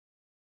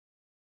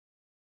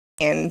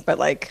but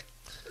like,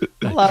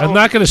 hello. I'm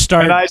not going to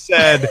start. And I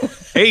said,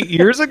 8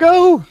 years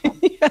ago?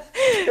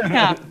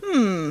 Yeah.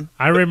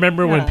 I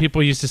remember when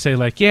people used to say,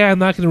 like, yeah, I'm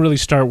not going to really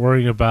start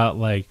worrying about,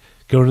 like,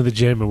 going to the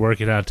gym and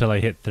working out until I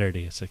hit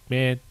 30. It's like,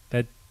 man,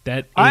 that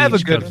I have a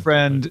age good comes-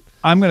 friend.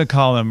 I'm going to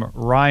call him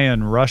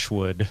Ryan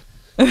Rushwood.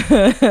 Who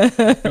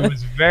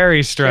was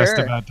very stressed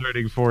Sure. about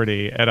turning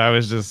 40. And I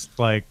was just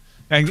like,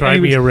 Cry he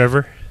me was a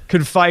river.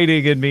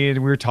 confiding in me, and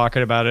we were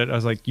talking about it. I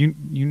was like, you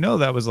know,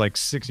 that was like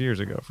 6 years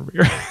ago for me.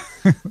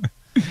 Right?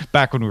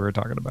 Back when we were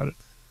talking about it.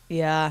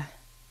 Yeah.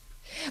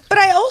 But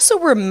I also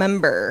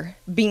remember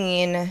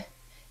being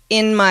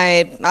in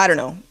my, I don't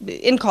know,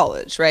 in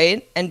college,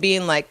 right? And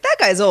being like, that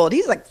guy's old.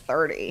 He's like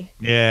 30.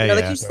 Yeah, You know,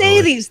 like you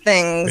say these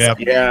things, Yep.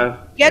 and then you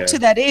get to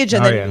that age,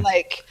 and Oh, then yeah. you're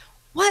like,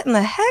 what in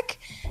the heck?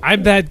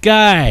 I'm that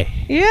guy.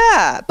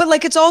 Yeah. But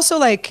like, it's also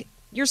like,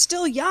 you're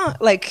still young.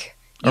 Like,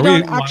 you Are we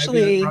don't live yet,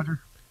 actually. Roger?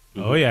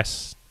 Oh,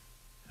 yes.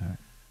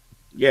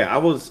 Yeah, I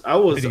was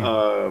always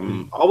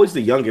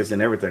the youngest in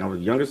everything. I was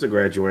the youngest to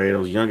graduate. I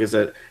was youngest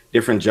at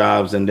different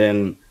jobs, and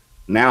then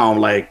now I'm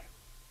like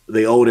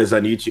the oldest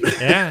on YouTube.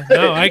 Yeah,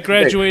 no, I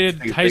graduated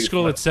Things- high things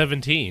school fun. at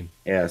 17.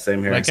 Yeah,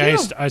 same here. Like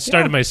I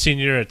started my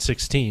senior year at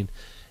 16,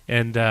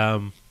 and yeah,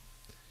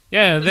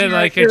 and then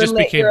like I just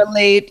became.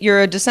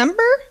 You're a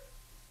December?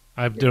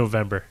 I'm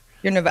November,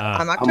 You're November.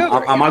 I'm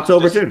October. I'm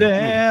October too.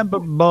 Damn, but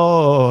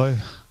boy.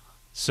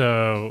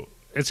 so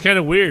it's kind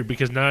of weird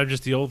because now I'm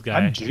just the old guy.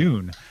 I'm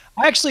June.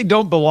 I actually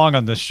don't belong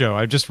on this show.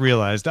 I just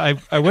realized. I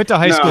went to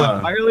high school No.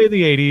 entirely in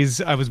the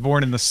 80s. I was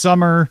born in the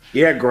summer.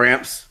 Yeah,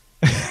 Gramps.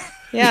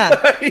 Yeah.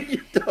 You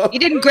You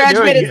didn't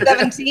graduate at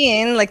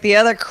 17 like the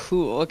other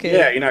cool. Okay.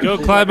 Yeah, you're not. Go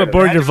climb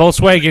aboard your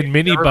Volkswagen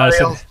minibus Everybody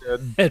else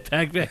and head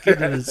back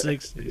into the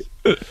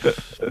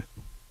 60s.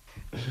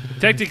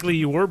 Technically,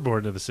 you were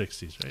born in the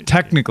 60s, right?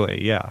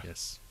 Technically, yeah.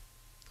 Yes.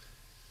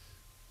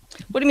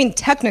 What do you mean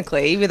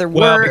technically? You either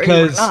Well, were or you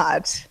were because-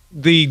 not.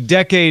 The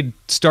decade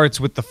starts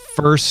with the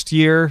first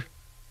year.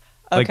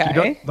 Like, you Okay.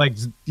 don't, like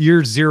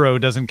year 0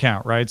 doesn't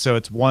count, right? So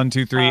it's 1,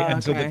 2, 3,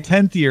 and so the okay.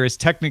 10th year is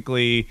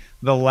technically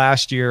the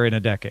last year in a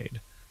decade.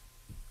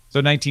 So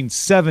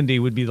 1970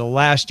 would be the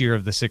last year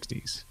of the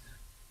 60s,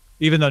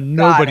 even though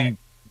nobody,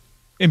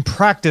 in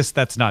practice,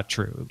 that's not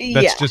true.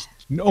 That's Yeah. just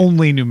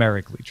only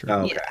numerically true.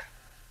 Okay.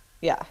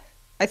 Yeah.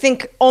 I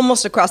think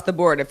almost across the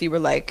board, if you were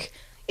like,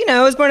 you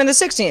know, I was born in the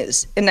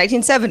 60s. In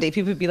 1970,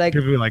 people would be like,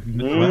 People would be like,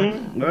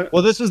 What?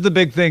 well, this was the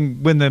big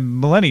thing when the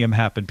millennium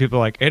happened. People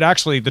were like, it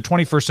actually, the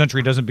 21st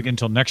century doesn't begin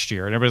until next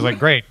year. And everybody's like,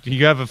 great,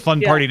 you have a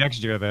fun party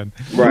next year then.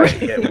 Right.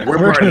 Yeah, we're We're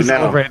going partying to now.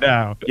 celebrate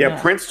now. Yeah,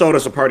 Prince told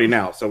us a party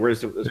now, so we're.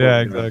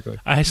 Yeah, exactly.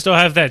 I still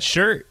have that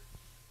shirt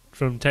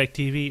from Tech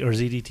TV or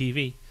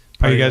ZDTV.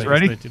 Are you guys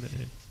ready?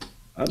 1998.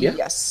 Yeah.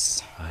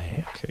 yes.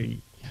 Okay.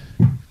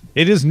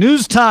 It is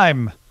news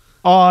time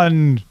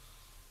on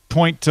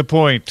Point to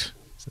Point.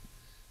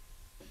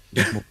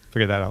 We'll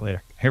figure that out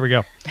later. Here we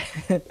go.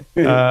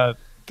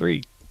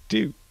 3,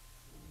 2.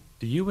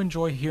 Do you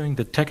enjoy hearing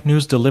the tech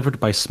news delivered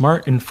by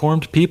smart,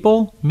 informed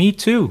people? Me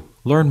too.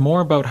 Learn more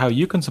about how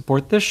you can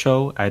support this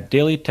show at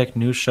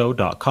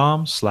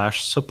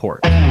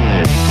dailytechnewsshow.com/support.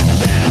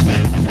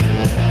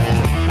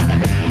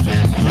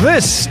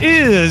 This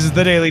is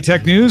the Daily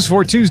Tech News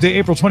for Tuesday,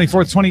 April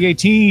 24th,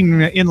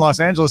 2018 in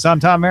Los Angeles. I'm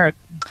Tom Merritt.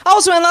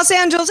 Also in Los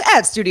Angeles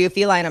at Studio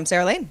Feline, I'm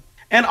Sarah Lane.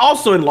 And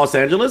also in Los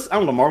Angeles,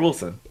 I'm Lamarr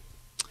Wilson.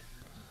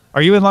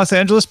 Are you in Los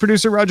Angeles,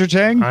 producer Roger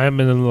Chang? I'm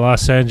in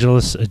Los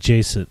Angeles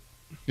adjacent.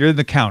 You're in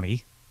the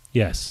county,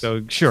 Yes.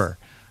 so sure.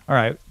 All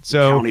right.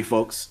 So County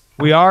folks.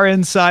 we are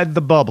inside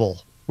the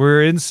bubble.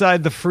 We're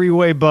inside the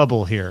freeway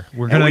bubble here.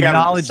 We're going to we have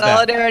acknowledge that.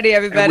 Solidarity,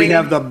 everybody. And we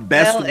have the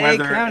best LA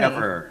weather County.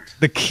 ever.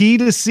 The key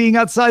to seeing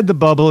outside the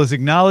bubble is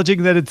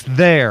acknowledging that it's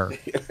there.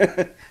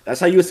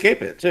 That's how you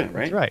escape it, too,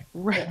 right? That's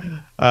right.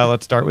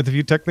 Let's start with a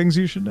few tech things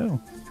you should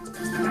know.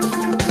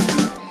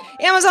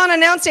 Amazon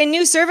announced a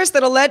new service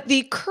that'll let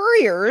the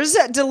couriers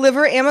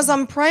deliver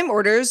Amazon Prime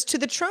orders to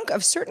the trunk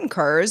of certain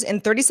cars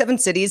in 37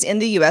 cities in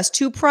the US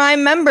to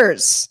Prime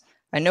members.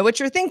 I know what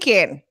you're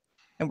thinking.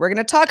 And we're going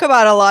to talk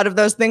about a lot of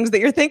those things that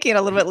you're thinking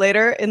a little bit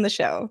later in the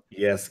show.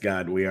 Yes,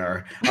 God, we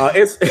are.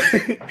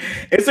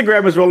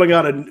 Instagram is rolling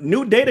out a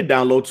new data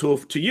download tool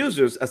to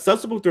users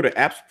accessible through the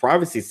app's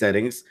privacy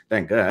settings,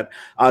 thank God,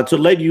 to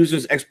let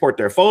users export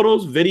their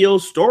photos,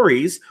 videos,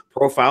 stories,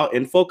 profile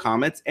info,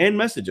 comments, and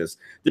messages.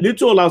 The new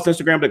tool allows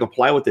Instagram to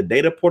comply with the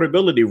data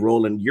portability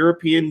rule in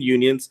European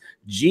Union's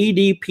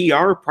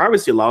GDPR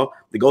privacy law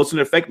that goes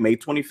into effect May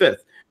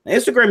 25th. Now,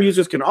 Instagram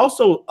users can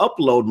also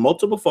upload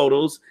multiple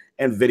photos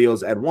and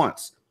videos at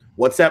once.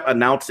 WhatsApp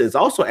announced it's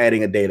also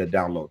adding a data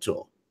download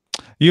tool.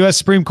 U.S.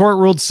 Supreme Court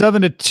ruled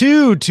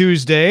 7-2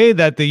 Tuesday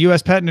that the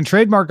U.S. Patent and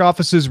Trademark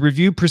Office's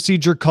review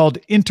procedure called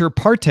inter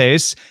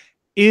partes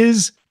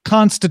is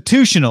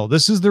constitutional.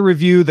 This is the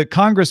review that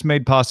Congress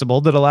made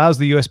possible that allows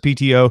the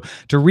USPTO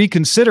to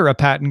reconsider a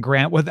patent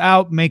grant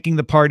without making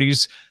the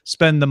parties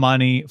spend the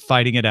money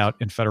fighting it out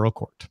in federal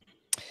court.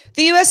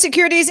 The U.S.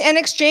 Securities and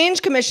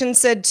Exchange Commission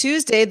said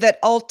Tuesday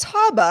that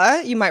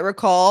Altaba, you might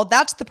recall,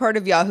 that's the part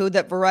of Yahoo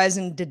that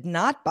Verizon did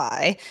not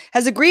buy,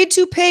 has agreed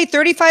to pay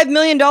 $35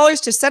 million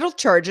to settle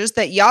charges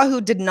that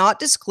Yahoo did not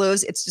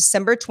disclose its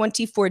December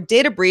 24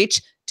 data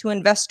breach to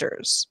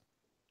investors.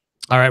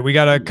 All right, we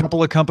got a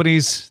couple of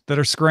companies that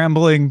are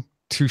scrambling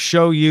to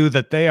show you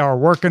that they are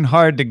working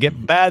hard to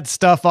get bad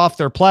stuff off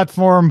their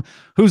platform.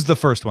 Who's the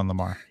first one,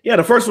 Lamarr? Yeah,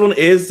 the first one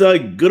is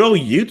good old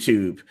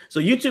YouTube. So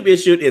YouTube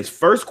issued its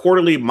first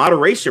quarterly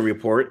moderation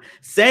report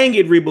saying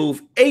it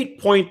removed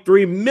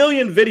 8.3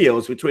 million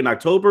videos between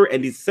October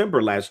and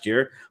December last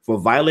year for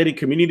violating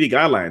community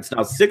guidelines.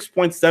 Now,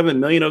 6.7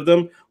 million of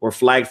them were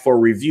flagged for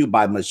review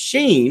by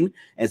machine,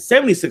 and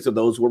 76 of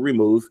those were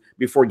removed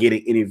before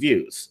getting any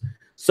views.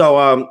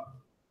 So,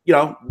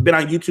 been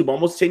on YouTube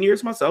almost 10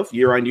 years myself.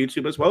 You're on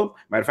YouTube as well.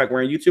 Matter of fact,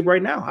 we're on YouTube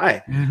right now.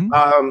 Hi.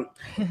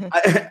 Mm-hmm.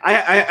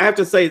 I have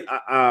to say,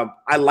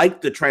 I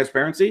like the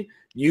transparency.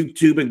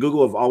 YouTube and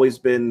Google have always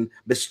been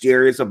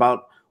mysterious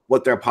about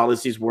what their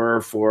policies were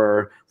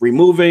for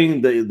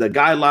removing the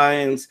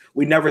guidelines.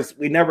 We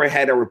never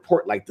had a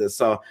report like this.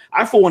 So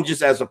I, for one,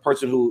 just as a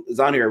person who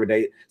is on here every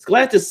day, it's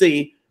glad to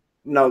see,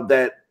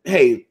 that,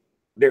 hey,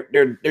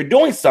 they're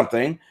doing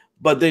something.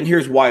 But then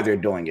here's why they're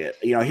doing it.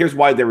 Here's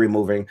why they're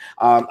removing.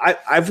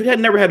 I've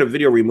never had a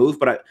video removed,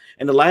 but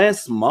in the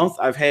last month,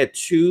 I've had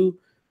 2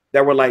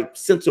 that were like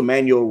sent to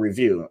manual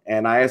review.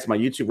 And I asked my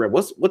YouTube rep,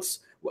 what's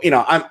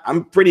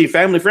I'm pretty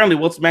family friendly.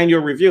 What's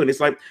manual review? And it's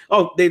like,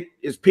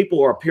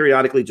 people are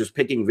periodically just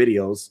picking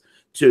videos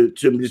to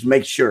just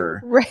make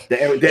sure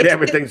that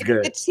everything's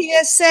good. The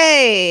TSA.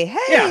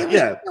 Hey,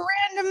 yeah.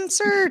 A random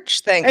search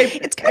thing. Hey,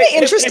 it's kind of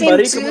interesting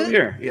buddy, too. come over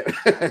here.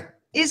 Yeah.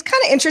 It's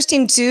kind of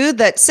interesting too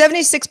that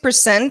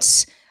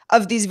 76%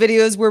 of these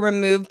videos were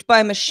removed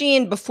by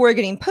machine before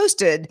getting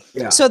posted.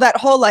 Yeah. So that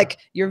whole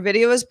your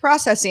video is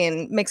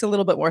processing makes a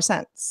little bit more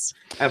sense.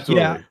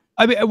 Absolutely. Yeah.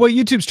 I mean, what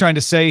YouTube's trying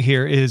to say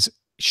here is,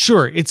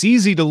 sure, it's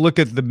easy to look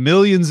at the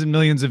millions and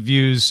millions of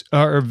views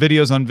or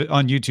videos on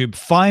YouTube,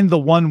 find the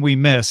one we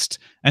missed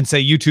and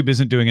say YouTube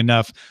isn't doing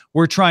enough.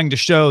 We're trying to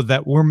show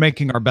that we're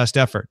making our best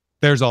effort.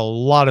 There's a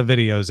lot of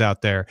videos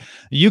out there.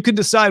 You can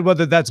decide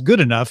whether that's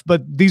good enough,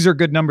 but these are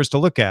good numbers to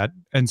look at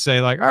and say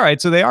all right,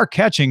 so they are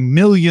catching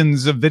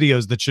millions of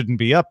videos that shouldn't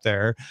be up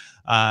there.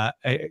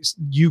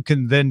 You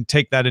can then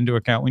take that into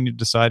account when you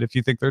decide if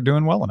you think they're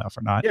doing well enough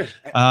or not. Yeah.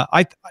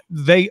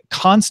 They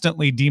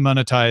constantly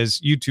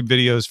demonetize YouTube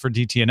videos for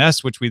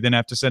DTNS, which we then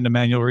have to send a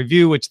manual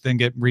review, which then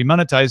get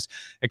remonetized,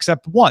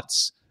 except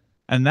once.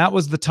 And that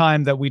was the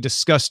time that we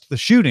discussed the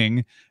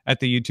shooting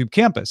at the YouTube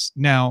campus.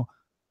 Now,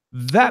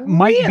 that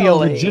might be a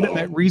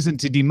legitimate reason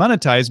to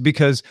demonetize,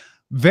 because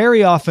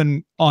very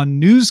often on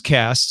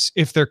newscasts,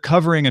 if they're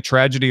covering a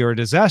tragedy or a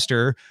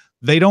disaster,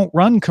 they don't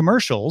run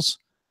commercials,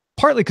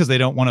 partly because they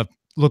don't want to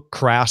look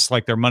crass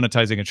like they're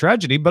monetizing a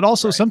tragedy, but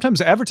also sometimes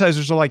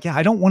advertisers are like,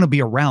 I don't want to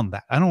be around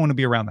that. I don't want to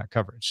be around that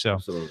coverage. So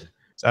Absolutely.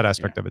 It's that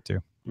aspect of it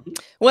too.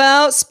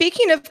 Well,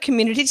 speaking of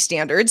community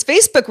standards,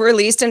 Facebook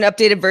released an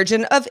updated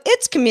version of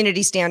its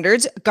community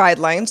standards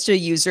guidelines to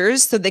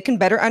users so they can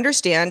better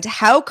understand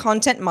how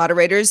content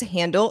moderators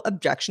handle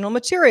objectionable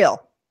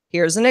material.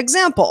 Here's an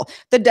example.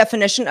 The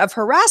definition of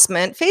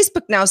harassment,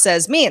 Facebook now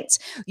says, means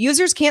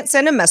users can't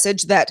send a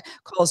message that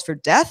calls for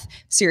death,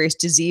 serious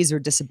disease or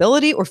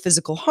disability, or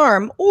physical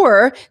harm,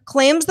 or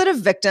claims that a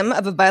victim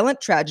of a violent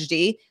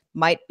tragedy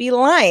might be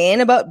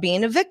lying about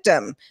being a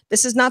victim.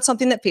 This is not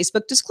something that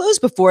Facebook disclosed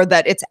before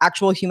that its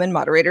actual human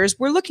moderators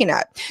were looking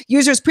at.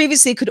 Users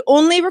previously could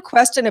only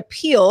request an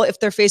appeal if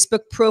their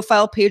Facebook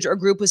profile page or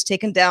group was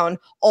taken down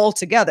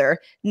altogether.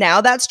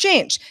 Now that's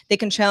changed. They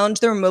can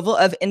challenge the removal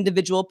of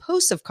individual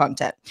posts of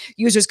content.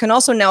 Users can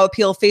also now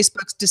appeal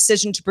Facebook's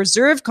decision to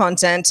preserve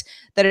content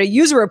that a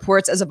user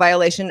reports as a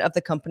violation of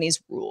the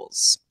company's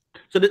rules.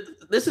 So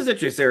this is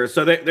interesting, Sarah.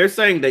 So they're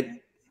saying that,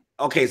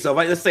 okay, so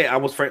let's say I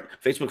was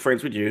Facebook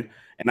friends with you,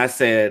 and I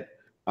said,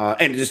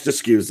 and just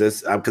excuse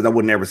this because I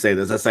would never say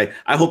this. I say,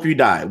 I hope you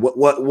die. What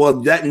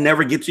will that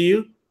never get to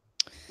you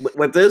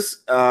with this?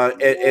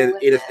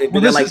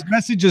 This is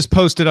messages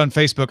posted on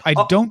Facebook. I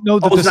don't know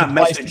that this is not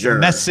Messenger.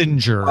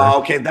 Messenger.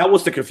 Okay, that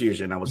was the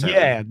confusion I was having.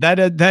 Yeah,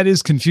 that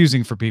is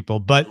confusing for people.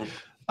 But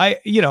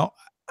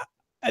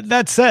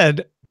that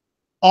said,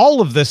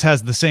 all of this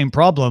has the same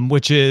problem,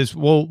 which is,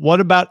 well, what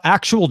about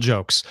actual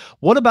jokes?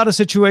 What about a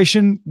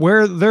situation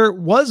where there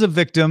was a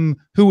victim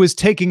who was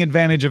taking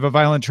advantage of a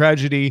violent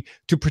tragedy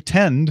to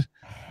pretend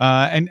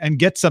and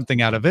get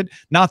something out of it?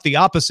 Not the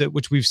opposite,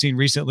 which we've seen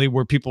recently,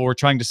 where people were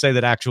trying to say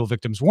that actual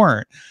victims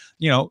weren't.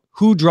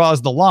 Who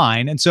draws the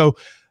line? And so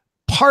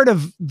part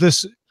of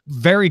this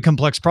very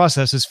complex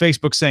process is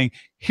Facebook saying,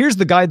 here's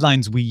the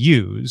guidelines we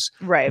use.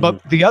 Right.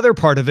 But the other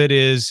part of it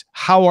is,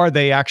 how are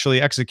they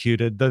actually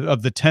executed?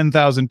 Of the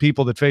 10,000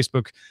 people that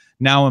Facebook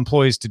now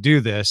employs to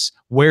do this,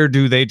 where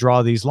do they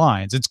draw these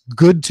lines? It's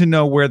good to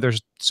know where they're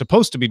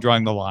supposed to be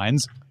drawing the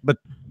lines, but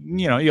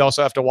you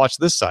also have to watch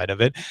this side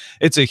of it.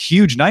 It's a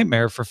huge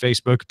nightmare for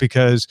Facebook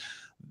because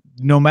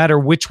no matter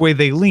which way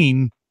they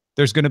lean,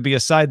 there's going to be a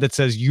side that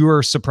says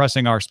you're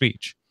suppressing our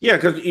speech. Yeah,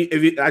 because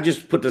I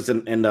just put this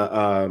in the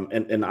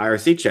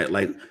IRC chat.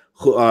 Like,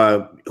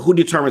 who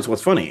determines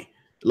what's funny?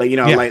 Like,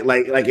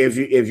 like if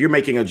you're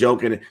making a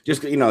joke and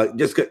just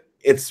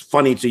it's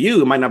funny to you,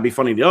 it might not be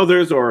funny to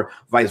others, or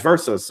vice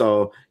versa.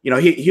 So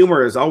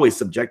humor is always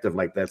subjective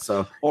like that.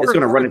 So it's going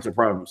to run into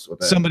problems with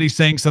that. Somebody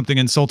saying something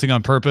insulting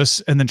on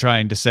purpose and then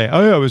trying to say,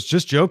 "Oh, I was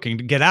just joking,"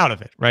 to get out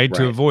of it, right?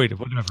 To avoid it,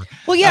 whatever.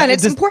 Well, yeah, and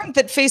it's important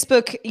that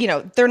Facebook,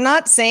 they're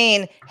not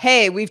saying,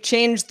 "Hey, we've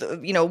changed,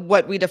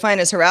 what we define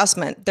as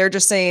harassment." They're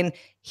just saying,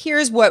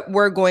 "Here's what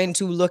we're going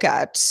to look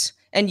at,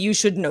 and you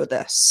should know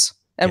this."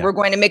 And we're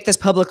going to make this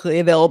publicly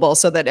available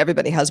so that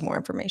everybody has more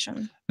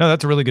information. No,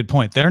 that's a really good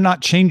point. They're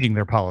not changing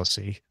their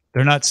policy.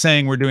 They're not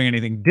saying we're doing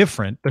anything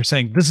different. They're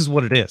saying this is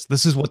what it is.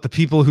 This is what the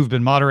people who've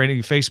been moderating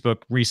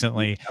Facebook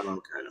recently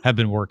have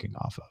been working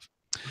off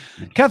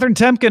of. Catherine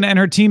Temkin and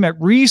her team at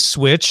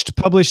Reswitched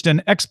published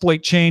an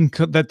exploit chain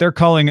that they're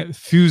calling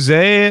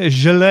Fusée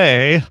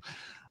Gelée.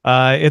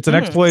 It's an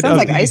exploit. Sounds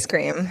like ice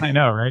cream. I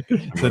know, right?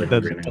 It's a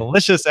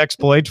delicious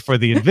exploit for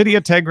the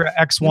NVIDIA Tegra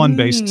X1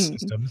 based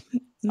system.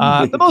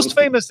 The most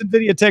famous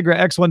NVIDIA Tegra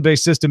X1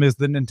 based system is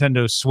the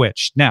Nintendo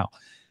Switch. Now,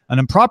 an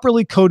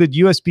improperly coded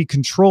USB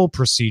control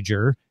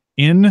procedure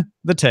in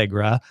the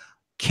Tegra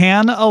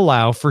can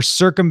allow for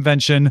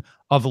circumvention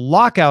of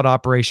lockout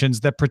operations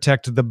that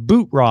protect the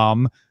boot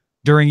ROM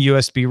during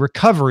USB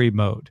recovery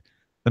mode.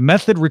 The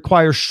method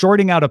requires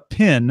shorting out a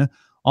pin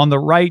on the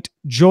right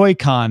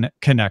Joy-Con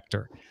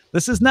connector.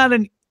 This is not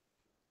an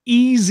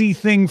easy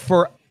thing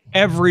for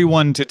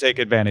everyone to take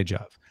advantage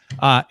of.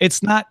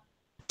 It's not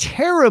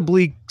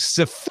terribly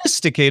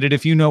sophisticated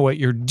if you know what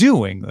you're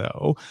doing,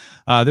 though.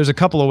 There's a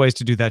couple of ways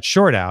to do that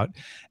short out,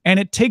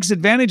 and it takes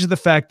advantage of the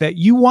fact that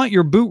you want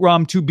your boot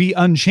ROM to be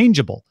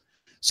unchangeable.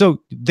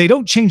 So they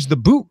don't change the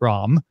boot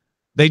ROM.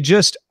 They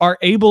just are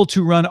able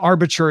to run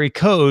arbitrary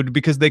code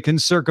because they can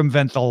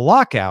circumvent the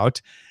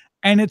lockout,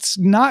 and it's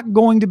not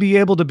going to be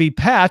able to be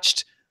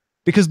patched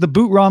because the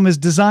boot ROM is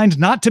designed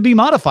not to be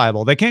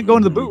modifiable. They can't go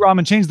into the boot ROM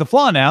and change the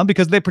flaw now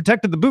because they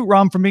protected the boot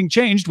ROM from being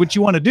changed, which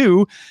you want to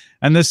do,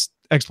 and this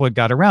exploit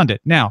got around it.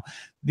 Now,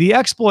 the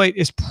exploit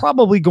is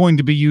probably going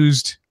to be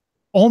used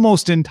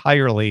almost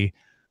entirely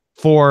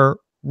for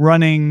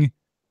running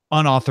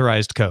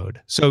unauthorized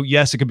code. So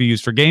yes, it could be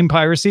used for game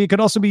piracy. It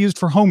could also be used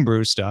for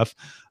homebrew stuff,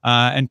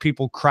 and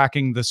people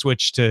cracking the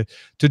Switch to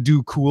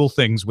do cool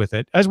things with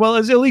it, as well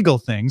as illegal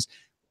things.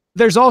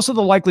 There's also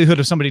the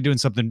likelihood of somebody doing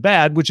something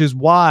bad, which is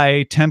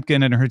why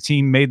Temkin and her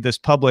team made this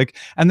public.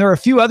 And there are a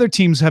few other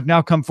teams have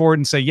now come forward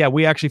and say, yeah,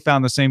 we actually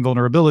found the same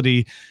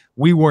vulnerability.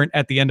 We weren't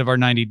at the end of our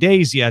 90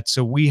 days yet,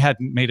 so we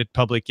hadn't made it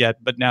public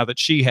yet. But now that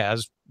she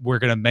has, we're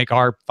going to make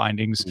our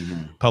findings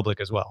public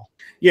as well.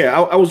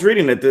 Yeah, I was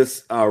reading that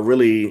this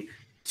really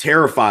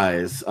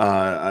terrifies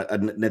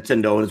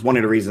Nintendo. And it's one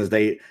of the reasons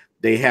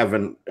they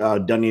haven't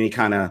done any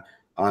kind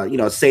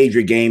of, save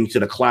your game to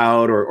the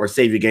cloud or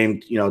save your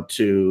game,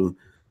 to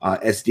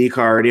SD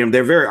card.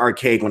 They're very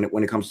archaic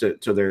when it comes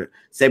to their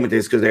saving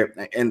things because they're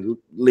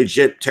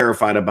legit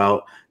terrified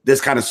about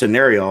this kind of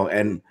scenario.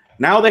 And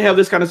now they have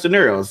this kind of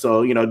scenario.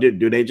 So,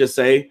 do they just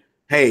say,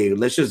 hey,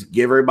 let's just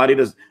give everybody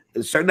this?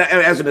 As a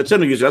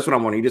Nintendo user, that's what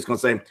I'm wondering. You're just going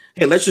to say,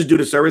 hey, let's just do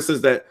the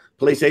services that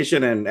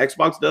PlayStation and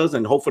Xbox does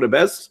and hope for the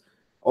best?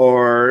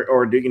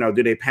 Or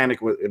do they panic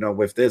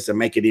with this and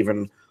make it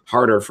even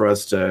harder for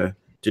us to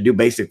do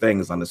basic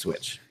things on the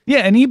Switch? Yeah,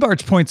 and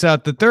Ebarch points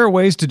out that there are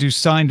ways to do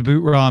signed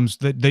boot ROMs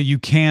that you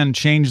can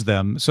change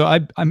them. So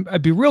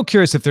I'd be real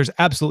curious if there's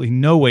absolutely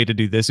no way to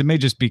do this. It may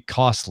just be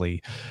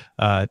costly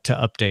to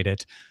update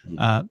it.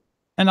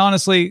 And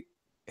honestly,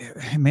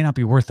 it may not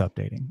be worth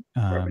updating.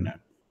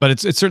 But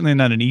it's certainly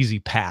not an easy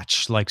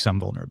patch like some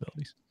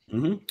vulnerabilities.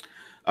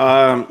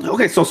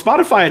 Okay, so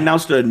Spotify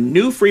announced a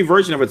new free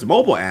version of its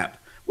mobile app,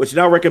 which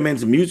now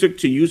recommends music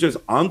to users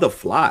on the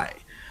fly.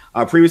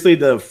 Previously,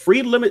 the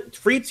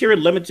free tier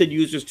limited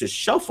users to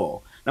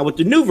shuffle. Now, with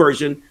the new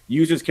version,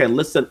 users can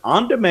listen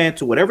on demand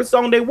to whatever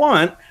song they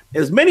want,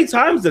 as many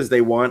times as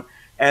they want,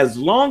 as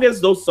long as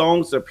those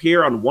songs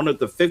appear on one of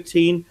the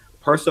 15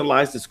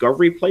 personalized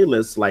Discovery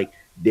playlists like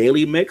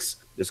Daily Mix,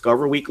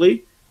 Discover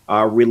Weekly,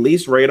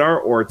 Release Radar,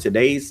 or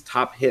Today's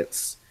Top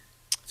Hits.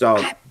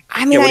 So,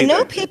 I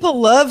know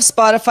people love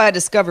Spotify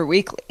Discover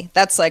Weekly.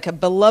 That's like a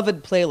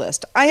beloved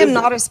playlist. I am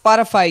not a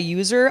Spotify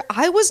user.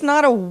 I was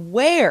not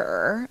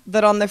aware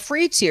that on the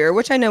free tier,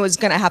 which I know is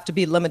going to have to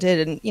be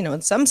limited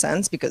in some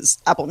sense because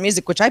Apple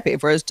Music, which I pay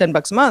for, is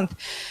 $10 a month.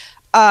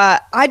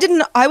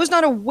 I was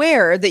not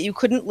aware that you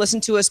couldn't listen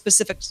to a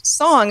specific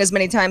song as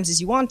many times as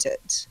you wanted.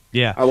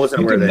 Yeah. I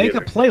wasn't aware of that. You can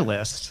make a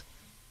playlist,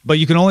 but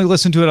you can only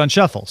listen to it on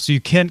shuffle. So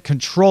you can't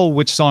control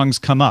which songs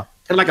come up.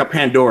 Like a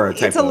Pandora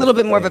type. It's a little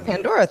bit more of a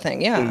Pandora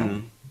thing, yeah.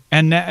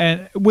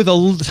 And with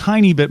a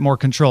tiny bit more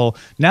control.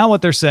 Now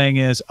what they're saying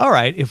is, all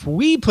right, if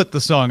we put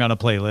the song on a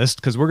playlist,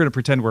 because we're going to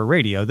pretend we're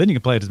radio, then you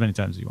can play it as many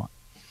times as you want.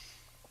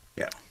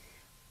 Yeah.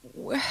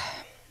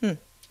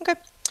 Okay.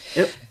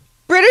 Yep.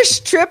 British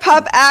trip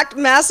hop act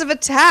massive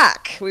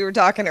attack. We were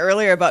talking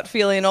earlier about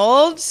feeling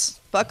old.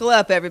 buckle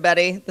up,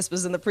 everybody. This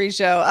was in the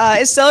pre-show.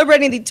 Is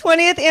celebrating the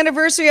 20th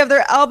anniversary of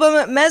their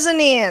album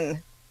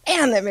Mezzanine.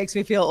 And that makes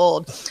me feel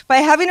old. By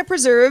having it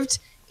preserved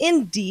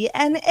in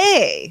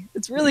DNA.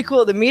 It's really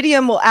cool. The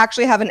medium will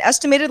actually have an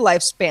estimated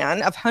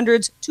lifespan of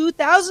hundreds to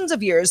thousands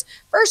of years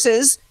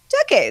versus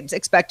decades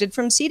expected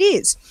from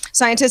CDs.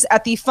 Scientists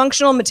at the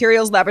Functional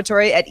Materials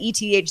Laboratory at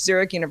ETH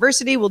Zurich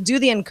University will do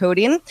the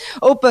encoding.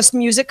 Opus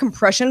Music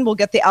compression will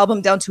get the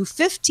album down to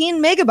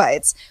 15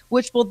 megabytes,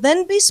 which will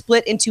then be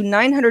split into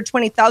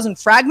 920,000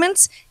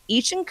 fragments,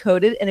 each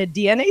encoded in a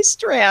DNA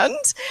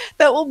strand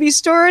that will be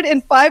stored in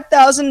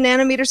 5,000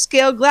 nanometer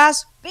scale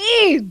glass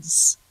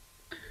beads.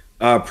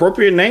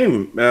 Appropriate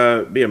name,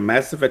 be a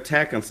massive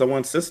attack on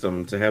someone's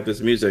system to have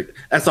this music.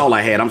 That's all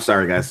I had. I'm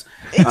sorry, guys.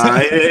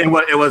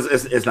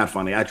 It's not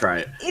funny. I try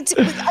it.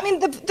 I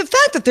mean, the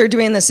fact that they're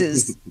doing this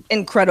is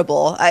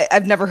incredible.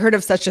 I've never heard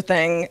of such a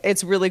thing.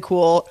 It's really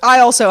cool.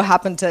 I also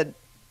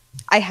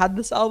I had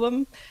this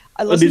album.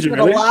 I listened to it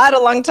a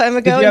long time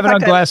ago. Did you have it on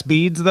glass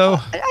beads, though?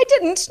 I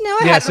didn't. No,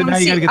 I had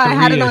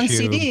it on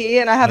CD,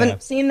 and I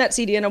haven't seen that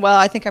CD in a while.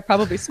 I think I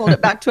probably sold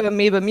it back to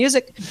Amoeba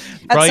Music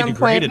at some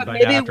point, but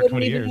maybe it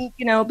wouldn't even,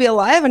 be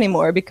alive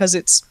anymore because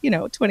it's,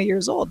 20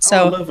 years old.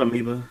 So I love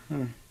Amoeba.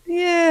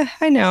 Yeah,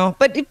 I know,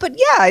 but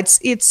yeah,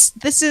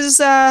 this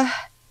is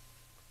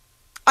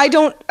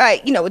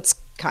it's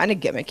kind of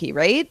gimmicky,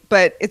 right?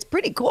 But it's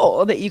pretty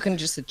cool that you can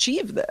just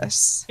achieve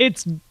this.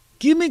 It's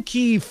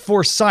gimmicky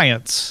for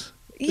science.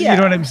 Yeah. You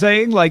know what I'm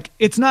saying? Like,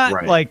 it's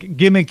not like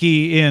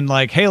gimmicky in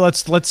like, hey,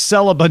 let's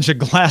sell a bunch of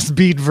glass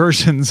bead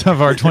versions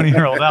of our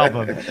 20-year-old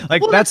album.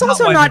 Like, well, that's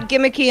also not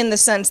gimmicky in the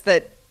sense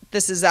that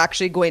this is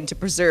actually going to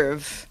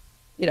preserve,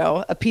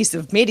 a piece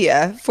of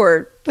media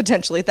for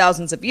potentially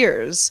thousands of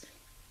years.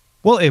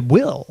 Well, it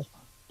will.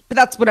 But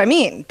that's what I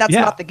mean. That's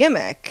not the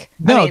gimmick.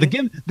 No,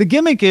 the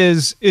gimmick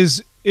is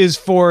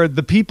for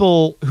the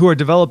people who are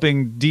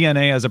developing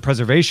DNA as a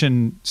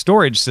preservation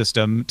storage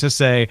system to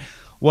say,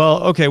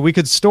 well, okay, we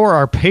could store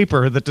our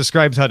paper that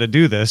describes how to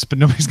do this, but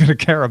nobody's going to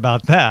care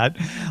about that.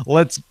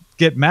 Let's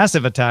get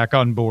Massive Attack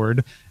on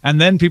board, and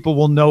then people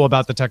will know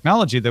about the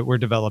technology that we're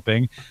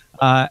developing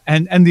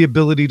and the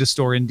ability to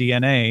store in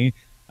DNA.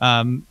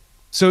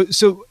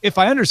 So if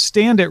I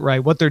understand it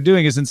right, what they're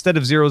doing is instead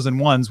of zeros and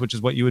ones, which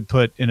is what you would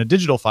put in a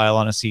digital file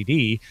on a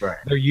CD,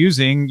 they're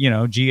using,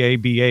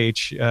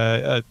 GABH,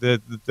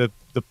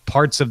 the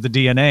parts of the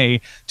DNA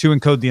to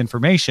encode the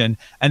information,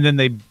 and then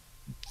they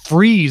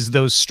freeze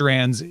those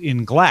strands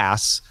in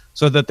glass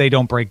so that they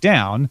don't break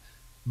down,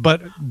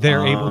 but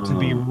they're able to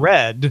be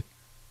read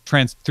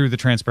through the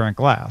transparent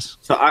glass.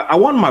 So I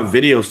want my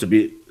videos to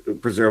be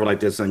preserved like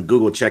this on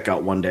Google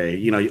Checkout one day,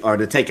 or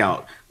the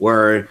Takeout,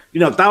 where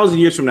 1,000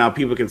 years from now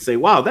people can say,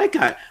 "Wow, that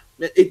guy,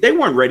 they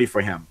weren't ready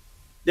for him."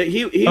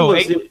 He was. You know what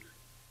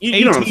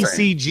I'm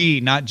saying?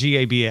 ATCG, not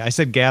GABA. I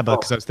said GABA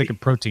because I was thinking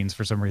proteins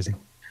for some reason.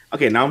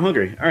 Okay, now I'm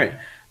hungry. All right.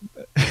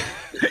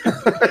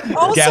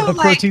 Also, GABA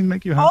protein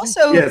make you hungry?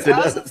 Also, yes,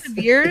 thousands of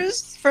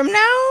years from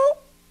now,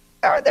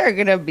 are there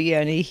going to be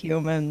any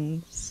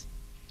humans?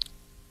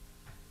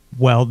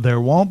 Well, there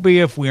won't be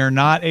if we are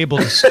not able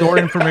to store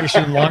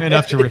information long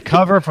enough to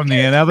recover from the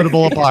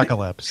inevitable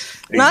apocalypse.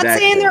 Exactly. Not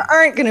saying there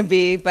aren't going to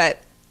be, but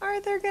are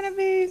there going to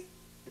be?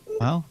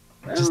 Well,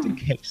 just in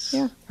case.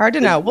 Yeah, hard to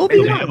know. We'll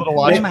be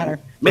on.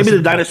 Maybe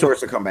the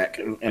dinosaurs will come back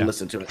and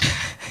listen to it.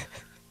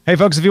 Hey,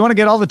 folks, if you want to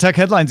get all the tech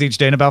headlines each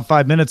day in about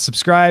 5 minutes,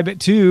 subscribe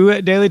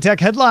to Daily Tech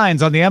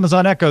Headlines on the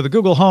Amazon Echo, the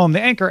Google Home, the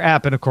Anchor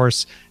app, and, of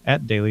course,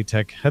 at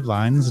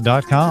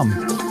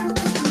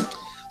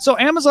dailytechheadlines.com. So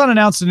Amazon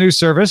announced a new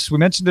service, we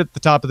mentioned it at the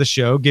top of the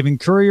show, giving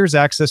couriers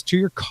access to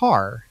your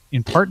car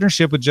in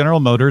partnership with General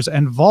Motors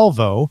and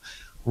Volvo,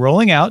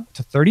 rolling out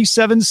to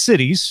 37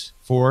 cities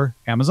for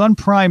Amazon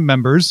Prime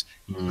members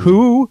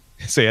who,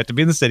 so you have to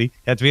be in the city, you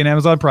have to be an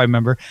Amazon Prime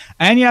member,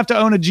 and you have to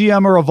own a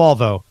GM or a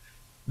Volvo.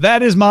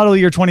 That is model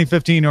year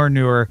 2015 or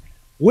newer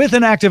with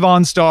an active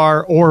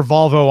OnStar or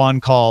Volvo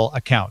on-call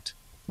account.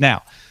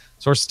 Now,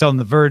 sources telling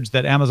The Verge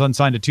that Amazon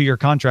signed a 2-year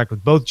contract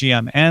with both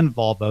GM and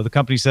Volvo. The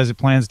company says it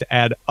plans to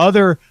add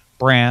other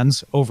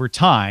brands over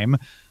time,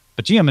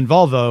 but GM and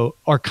Volvo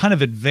are kind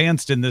of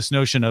advanced in this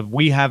notion of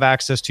we have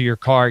access to your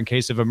car in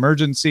case of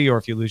emergency or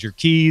if you lose your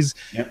keys.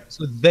 Yep.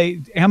 So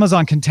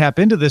Amazon can tap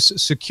into this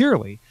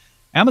securely.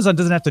 Amazon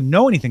doesn't have to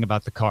know anything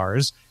about the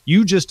cars.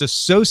 You just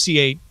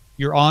associate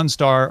your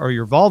OnStar or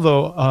your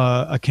Volvo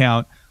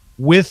account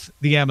with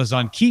the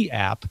Amazon Key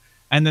app.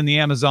 And then the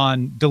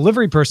Amazon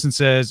delivery person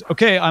says,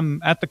 okay,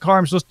 I'm at the car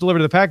I'm supposed to deliver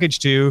the package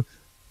to.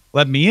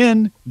 Let me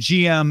in.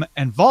 GM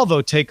and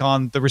Volvo take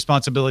on the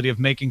responsibility of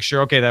making sure,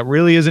 okay, that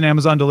really is an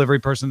Amazon delivery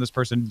person. This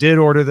person did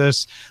order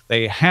this.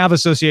 They have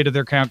associated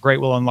their account.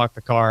 Great, we'll unlock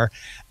the car.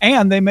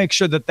 And they make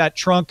sure that that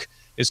trunk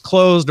is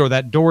closed or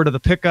that door to the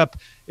pickup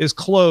is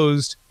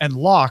closed and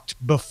locked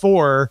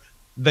before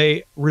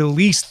they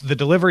release the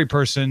delivery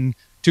person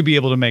to be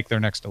able to make their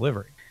next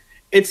delivery.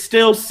 It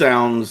still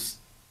sounds,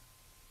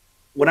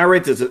 when I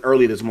read this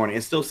early this morning,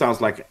 it still sounds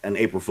like an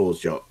April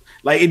Fool's joke.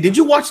 Like, did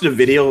you watch the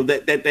video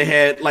that they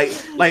had? Like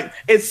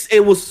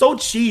it was so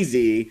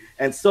cheesy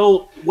and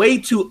so way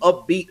too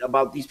upbeat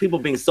about these people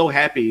being so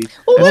happy.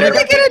 Well, what are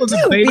they gonna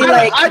do? Be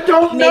like, I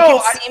don't make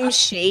know. It seem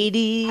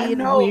shady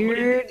and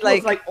weird. It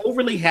was like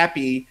overly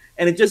happy,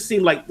 and it just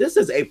seemed like this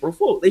is April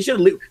Fool. They should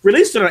have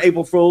released it on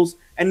April Fools,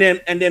 and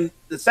then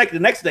the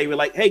next day we're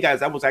like, hey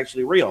guys, that was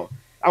actually real.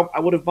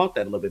 I would have bought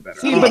that a little bit better.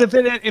 See, but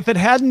if it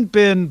hadn't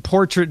been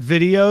portrait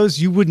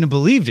videos, you wouldn't have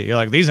believed it. You're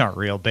like, these aren't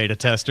real beta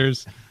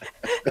testers.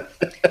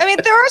 I mean,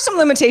 there are some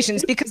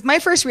limitations because my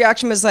first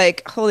reaction was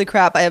like, holy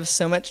crap, I have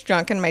so much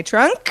junk in my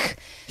trunk.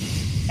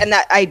 And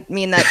that, I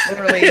mean that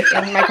literally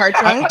in my car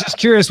trunk. I'm just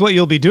curious what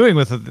you'll be doing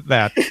with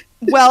that.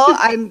 Well,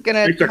 I'm going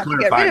to have to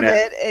get rid of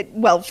it.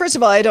 Well, first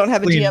of all, I don't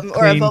have a GM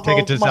or a Volvo take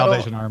it to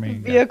Salvation Army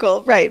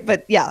vehicle. Yeah. Right.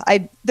 But yeah,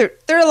 there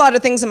are a lot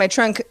of things in my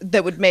trunk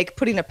that would make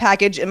putting a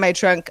package in my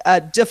trunk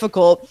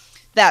difficult.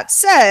 That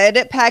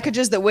said,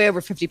 packages that weigh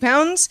over 50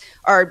 pounds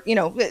are,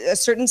 a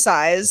certain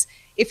size.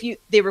 If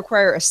they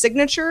require a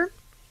signature,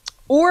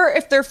 or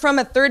if they're from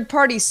a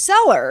third-party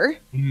seller,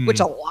 which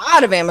a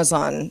lot of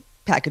Amazon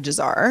packages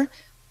are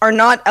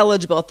not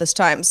eligible at this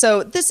time.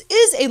 So this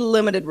is a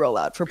limited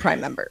rollout for Prime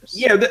members.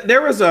 Yeah,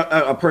 there was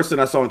a person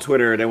I saw on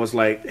Twitter that was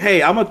like,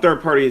 hey, I'm a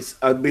third party,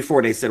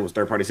 before they said it was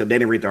third party, so they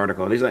didn't read the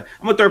article. And he's like,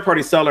 I'm a third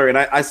party seller and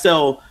I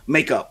sell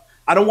makeup.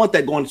 I don't want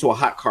that going into a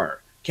hot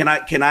car. Can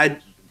I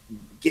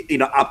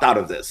get, opt out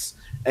of this?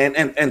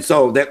 And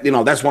so that,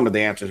 that's one of the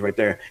answers right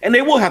there. And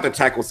they will have to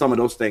tackle some of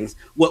those things.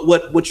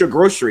 What your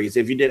groceries,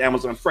 if you did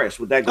Amazon Fresh,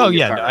 would that go? Oh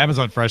yeah, no,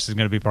 Amazon Fresh is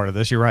going to be part of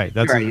this. You're right.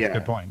 That's a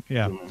good point.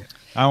 Yeah.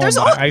 I want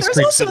my ice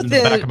cream sitting in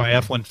the back of my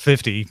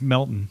F-150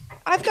 melting.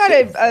 I've got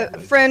a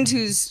friend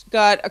who's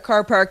got a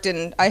car parked,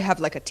 and I have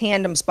like a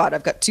tandem spot.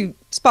 I've got 2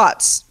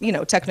 spots,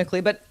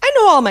 technically, but I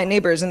know all my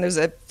neighbors, and there's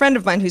a friend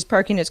of mine who's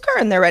parking his car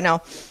in there right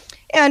now.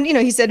 And,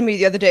 he said to me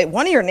the other day,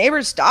 one of your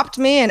neighbors stopped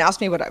me and asked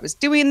me what I was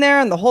doing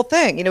there and the whole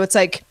thing. It's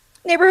like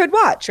neighborhood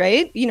watch,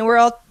 right? We're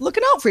all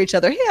looking out for each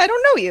other. Hey, I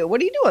don't know you. What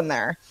are you doing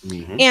there?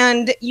 Mm-hmm.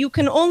 And you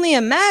can only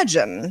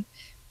imagine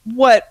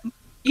what...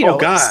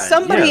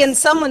 somebody in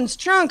someone's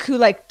trunk who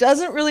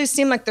doesn't really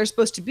seem like they're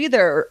supposed to be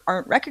there or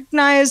aren't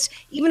recognized,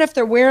 even if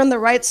they're wearing the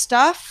right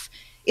stuff,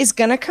 is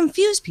going to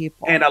confuse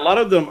people. And a lot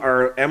of them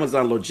are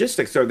Amazon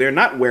logistics, so they're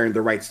not wearing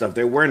the right stuff.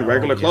 They're wearing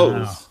regular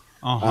clothes.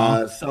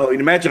 So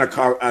imagine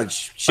a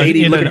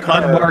shady looking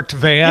car, unmarked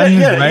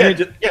van,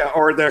 right?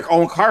 Or their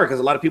own car,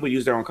 because a lot of people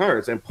use their own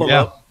cars and pull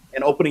up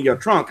and opening your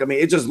trunk. I mean,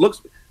 it just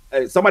looks.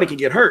 Somebody can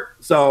get hurt,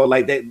 so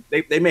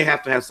they may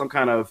have to have some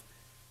kind of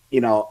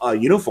a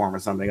uniform or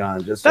something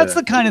on. That's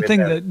the kind of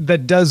thing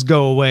that does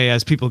go away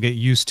as people get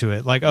used to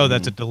it. Like, oh,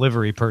 that's a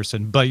delivery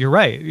person. But you're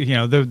right.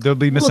 There'll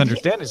be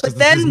misunderstandings. But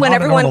then when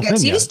everyone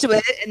gets used to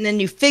it, and then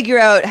you figure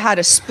out how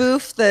to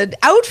spoof the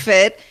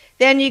outfit,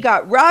 then you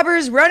got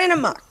robbers running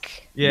amok.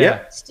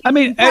 Yeah. I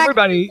mean,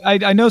 everybody,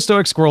 I know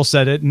Stoic Squirrel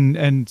said it,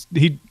 and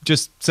he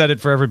just said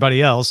it for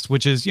everybody else,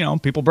 which is,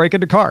 people break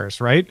into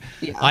cars, right?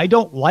 Yeah. I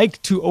don't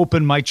like to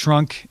open my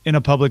trunk in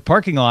a public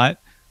parking lot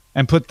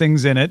and put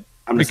things in it.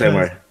 I'm the same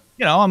way.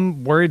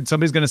 I'm worried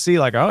somebody's going to see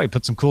like, oh, he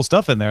put some cool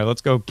stuff in there.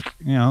 Let's go,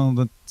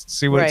 let's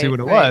see what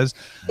it was.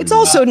 It's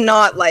also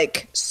not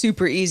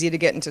super easy to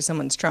get into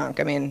someone's trunk.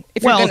 I mean,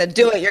 if you're going to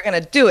do it, you're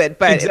going to do it,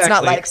 but It's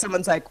not like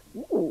someone's like,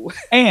 ooh.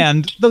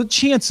 And the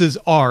chances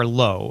are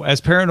low,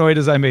 as paranoid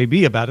as I may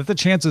be about it, the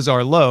chances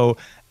are low,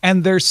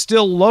 and they're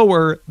still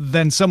lower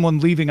than someone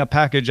leaving a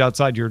package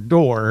outside your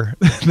door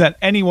that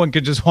anyone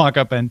could just walk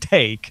up and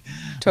take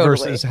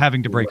versus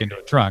having to break into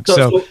a trunk.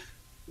 So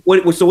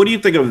what do you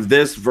think of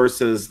this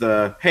versus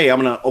the, hey,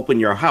 I'm going to open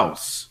your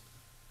house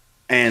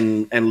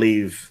and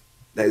leave?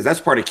 That's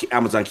part of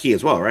Amazon Key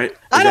as well, right?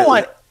 I don't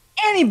want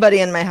anybody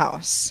in my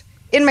house.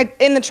 In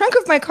the trunk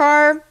of my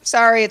car,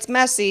 sorry, it's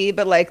messy,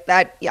 but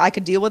that, I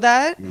could deal with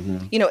that.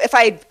 Mm-hmm. If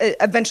I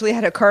eventually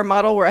had a car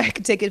model where I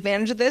could take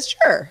advantage of this,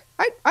 sure,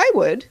 I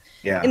would.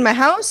 Yeah. In my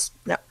house,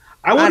 no.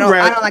 I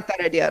don't like that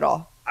idea at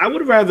all. I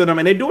would rather them,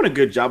 and they're doing a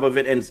good job of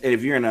it. And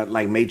if you're in a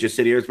major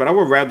city areas, but I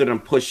would rather them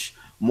push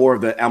more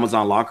of the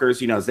Amazon lockers.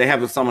 They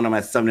have some of them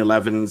at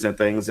 7-Elevens and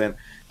things, and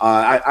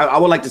I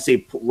would like to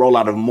see roll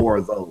out of more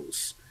of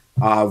those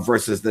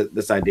versus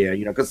this idea.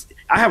 Because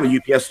I have a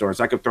UPS store,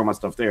 so I could throw my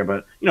stuff there,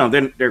 but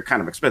they're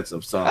kind of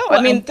expensive. So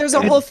there's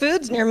a Whole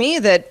Foods near me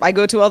that I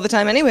go to all the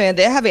time anyway, and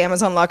they have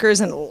Amazon lockers,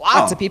 and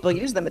lots of people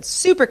use them. It's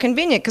super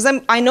convenient because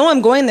I know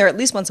I'm going there at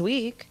least once a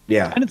week.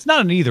 Yeah, and it's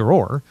not an either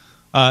or.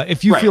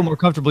 If you feel more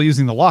comfortable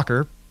using the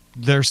locker,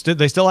 they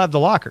still have the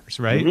lockers,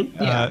 right?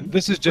 Mm-hmm.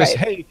 This is just,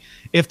 hey,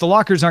 if the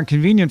lockers aren't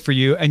convenient for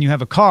you and you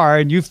have a car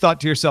and you've thought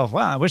to yourself,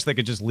 wow, I wish they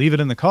could just leave it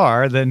in the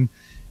car, then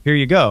here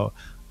you go.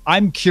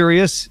 I'm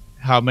curious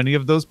how many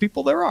of those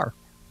people there are.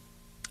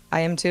 I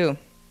am too.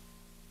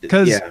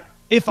 Because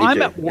if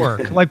I'm at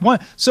work,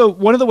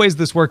 one of the ways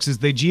this works is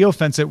they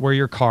geofence it where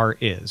your car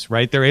is,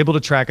 right? They're able to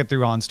track it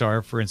through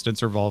OnStar, for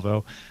instance, or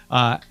Volvo.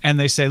 And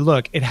they say,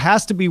 look, it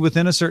has to be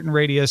within a certain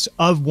radius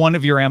of one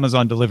of your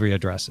Amazon delivery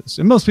addresses.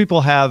 And most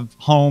people have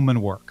home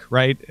and work,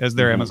 right, as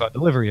their Amazon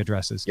delivery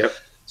addresses. Yep.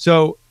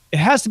 So it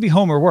has to be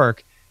home or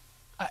work.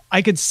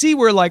 I could see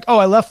where like, oh,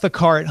 I left the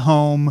car at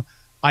home.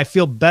 I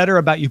feel better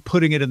about you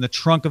putting it in the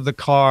trunk of the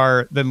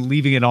car than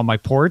leaving it on my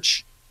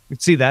porch. You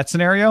see that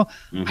scenario?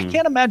 I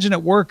can't imagine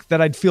at work that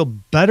I'd feel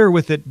better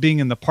with it being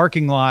in the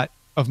parking lot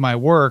of my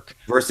work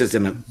versus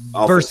in the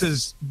office.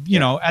 Versus, you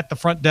know, at the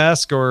front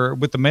desk or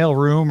with the mail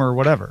room or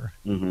whatever.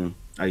 Yeah,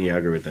 I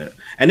agree with that.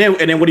 And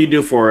then what do you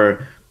do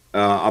for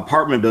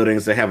apartment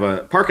buildings that have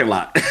a parking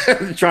lot?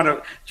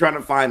 trying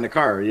to find the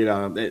car, you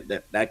know,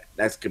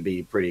 that could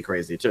be pretty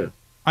crazy too.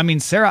 I mean,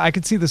 Sarah, I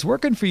could see this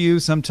working for you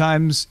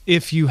sometimes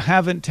if you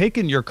haven't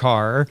taken your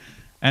car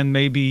and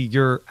maybe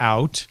you're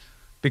out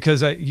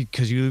because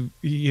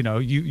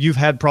you've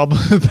had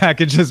problems with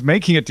packages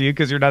making it to you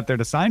because you're not there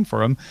to sign for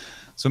them.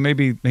 So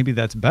maybe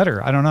that's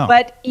better. I don't know.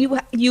 But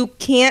you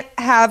can't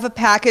have a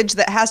package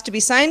that has to be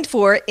signed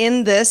for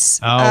in this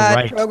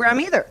program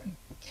either.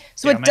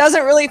 So it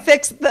doesn't really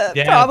fix the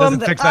problem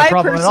that I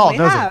personally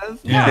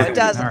have. No, it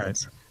doesn't.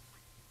 Right.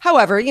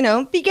 However, you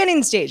know,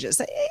 beginning stages.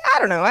 I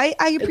don't know. I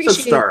appreciate it's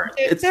a start.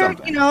 It's they're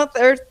something. You know,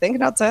 they're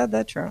thinking outside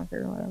that trunk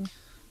or whatever.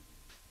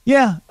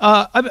 Yeah,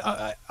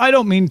 I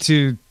don't mean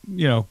to,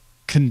 you know,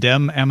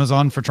 condemn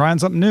Amazon for trying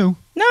something new.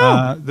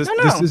 No, this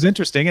is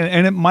interesting,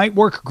 and it might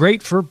work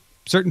great for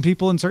certain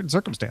people in certain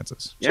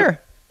circumstances. Sure.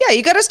 Yeah,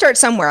 you got to start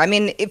somewhere. I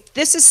mean, if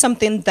this is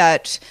something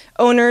that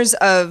owners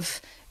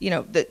of, you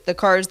know, the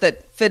cars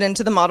that fit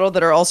into the model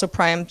that are also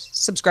Prime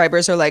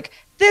subscribers are like,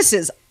 this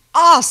is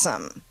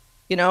awesome.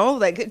 You know,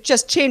 like it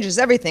just changes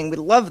everything. We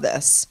love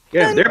this.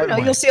 Yeah,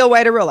 and, you'll see a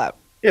wider rollout.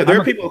 Yeah, there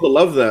are people who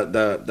love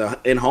the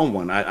in-home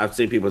one. I've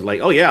seen people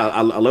like, oh yeah,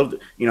 I love.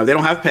 You know, they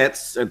don't have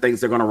pets and things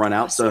they're going to run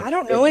out. So I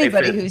don't know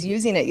anybody who's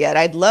using it yet.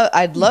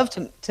 I'd love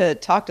to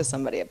talk to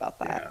somebody about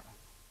that. Yeah.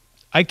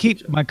 I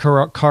keep my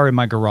car in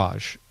my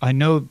garage. I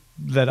know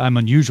that I'm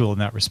unusual in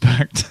that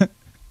respect,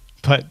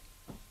 but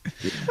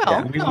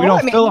we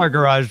don't fill our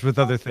garage with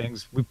other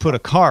things. We put a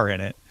car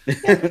in it.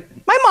 Yeah.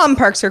 My mom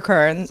parks her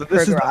car in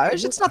her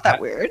garage. It's not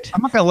that weird.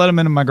 I'm not going to let him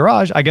in my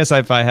garage. I guess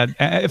if I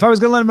was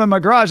going to let him in my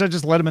garage, I'd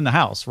just let him in the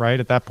house, right?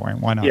 At that point,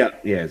 why not? Yeah,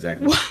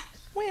 exactly.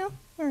 Well,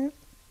 all right.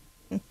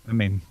 I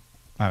mean,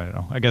 I don't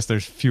know. I guess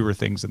there's fewer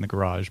things in the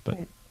garage, but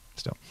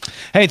still.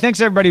 Hey, thanks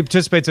to everybody who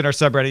participates in our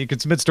subreddit. You can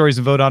submit stories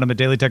and vote on them at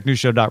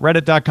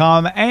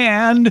dailytechnewsshow.reddit.com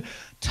and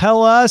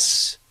tell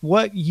us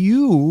what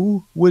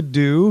you would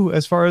do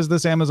as far as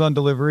this Amazon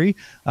delivery,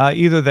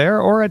 either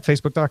there or at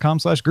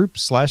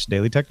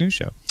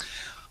facebook.com/group/dailytechnewsshow.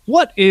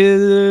 What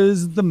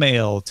is the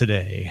mail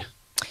today?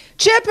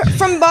 Chip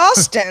from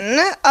Boston.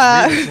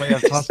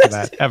 I've talked to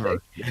that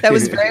ever. That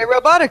was very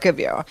robotic of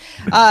you.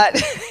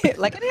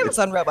 Like an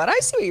Amazon robot. I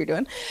see what you're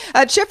doing.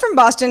 Chip from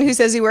Boston, who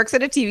says he works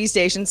at a TV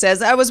station,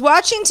 says, I was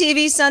watching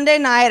TV Sunday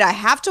night. I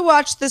have to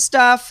watch this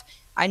stuff.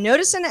 I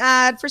noticed an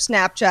ad for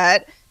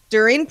Snapchat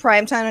during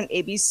primetime on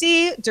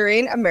ABC,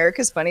 during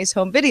America's Funniest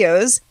Home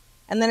Videos,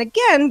 and then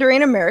again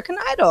during American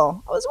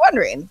Idol. I was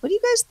wondering, what do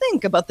you guys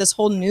think about this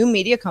whole new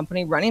media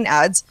company running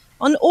ads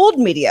on old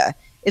media?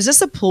 Is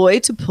this a ploy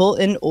to pull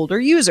in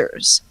older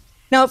users?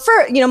 Now,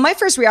 my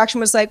first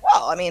reaction was like,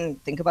 well, I mean,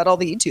 think about all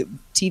the YouTube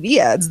TV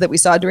ads that we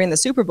saw during the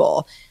Super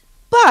Bowl.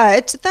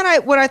 But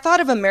then when I thought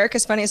of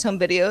America's Funniest Home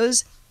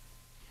Videos,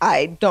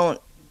 I don't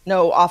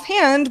know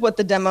offhand what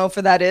the demo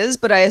for that is,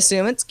 but I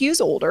assume it skews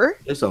older.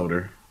 It's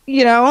older.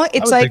 You know,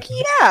 it's like,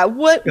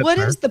 what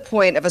is the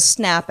point of a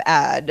Snap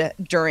ad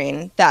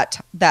during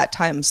that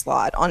time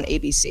slot on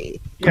ABC?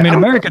 I mean,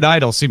 American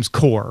Idol seems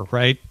core,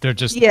 right? They're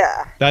just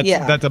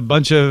that's a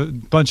bunch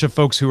of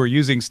folks who are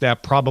using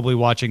Snap probably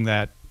watching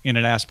that in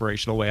an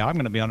aspirational way. I'm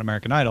going to be on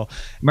American Idol.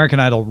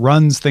 American Idol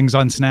runs things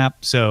on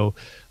Snap, so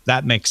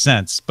that makes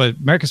sense. But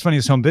America's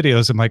Funniest Home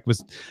Videos, I'm like,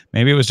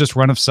 maybe it was just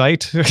run of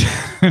sight.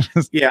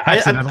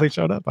 Accidentally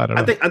showed up. I don't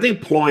know. I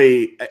think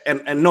ploy,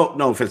 and no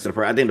offense to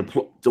the I think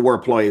the word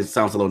ploy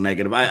sounds a little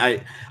negative.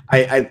 I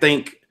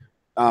think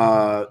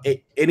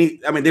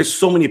there's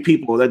so many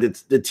people that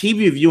the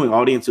TV viewing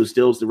audience who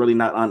still is really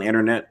not on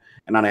internet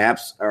and on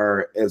apps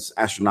is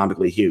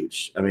astronomically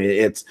huge. I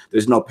mean,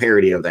 there's no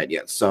parity of that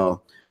yet.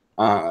 So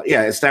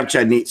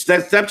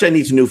Snapchat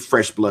needs new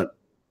fresh blood.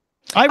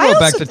 I wrote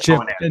back to Chip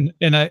and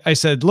I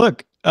said,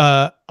 look,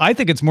 I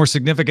think it's more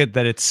significant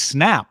that it's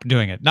Snap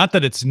doing it, not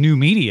that it's new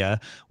media.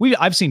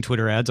 I've seen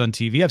Twitter ads on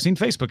TV. I've seen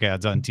Facebook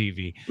ads on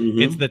TV.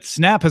 Mm-hmm. It's that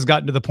Snap has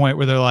gotten to the point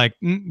where they're like,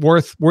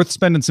 worth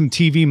spending some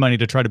TV money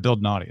to try to build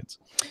an audience.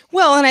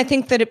 Well, and I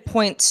think that it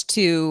points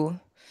to,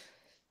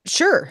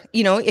 sure,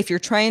 you know, if you're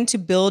trying to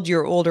build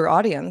your older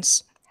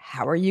audience,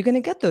 how are you going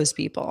to get those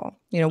people?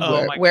 You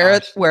know, where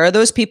are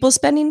those people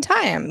spending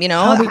time? You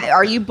know,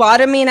 are you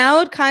bottoming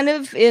out kind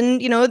of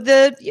in, you know,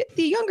 the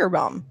younger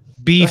realm?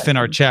 Beef in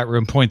our chat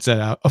room points that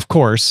out. Of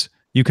course,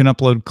 you can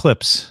upload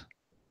clips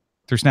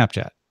through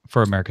Snapchat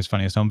for America's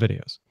Funniest Home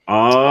Videos.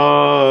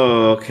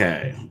 Oh,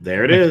 okay.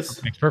 There it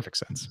is. Makes perfect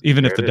sense,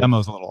 even if the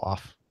demo's a little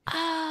off.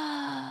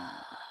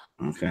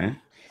 Okay.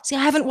 See, I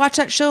haven't watched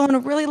that show in a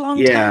really long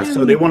time. Yeah,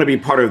 so they want to be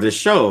part of the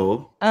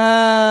show.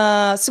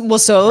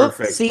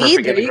 Perfect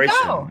there you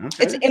go.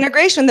 Okay. It's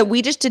integration that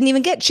we just didn't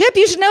even get. Chip,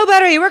 you should know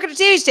better. You work at a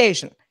TV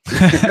station.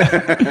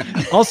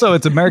 Also,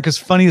 it's America's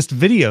funniest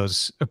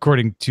videos,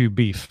 according to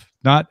Beef.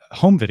 Not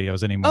home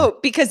videos anymore. Oh,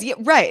 because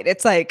right.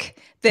 It's like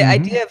the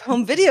idea of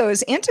home video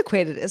is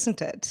antiquated,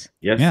 isn't it?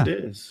 Yes, it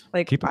is.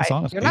 Like, keep us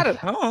honest. You're not at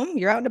home.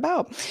 You're out and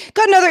about.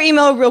 Got another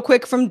email real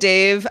quick from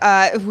Dave,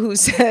 who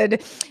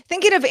said,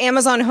 thinking of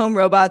Amazon home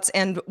robots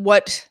and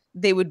what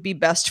they would be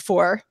best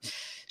for.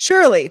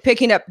 Surely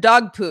picking up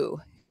dog poo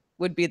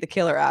would be the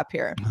killer app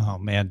here. Oh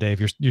man,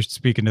 Dave, you're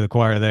speaking to the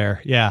choir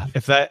there. Yeah,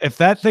 if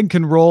that thing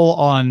can roll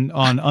on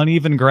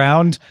uneven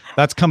ground,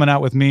 that's coming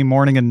out with me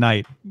morning and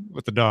night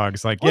with the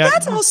dogs. Like, well,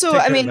 that's also,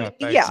 I mean,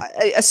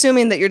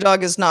 assuming that your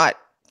dog is not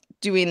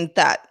doing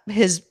that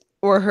his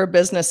or her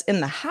business in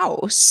the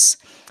house.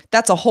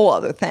 That's a whole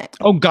other thing.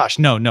 Oh gosh,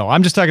 no.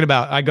 I'm just talking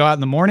about I go out in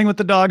the morning with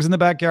the dogs in the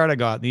backyard. I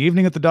go out in the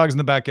evening with the dogs in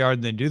the backyard.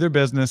 And they do their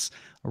business.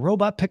 A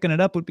robot picking it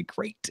up would be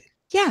great.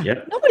 Yeah,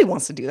 nobody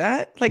wants to do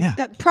that. Like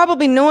that.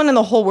 Probably no one in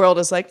the whole world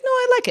is like, no,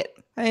 I like it.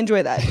 I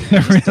enjoy that.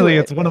 Really,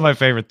 it's one of my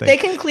favorite things. They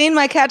can clean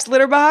my cat's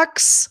litter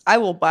box. I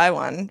will buy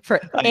one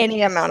for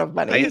any amount of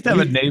money. I used to have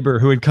a neighbor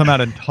who would come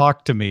out and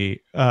talk to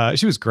me.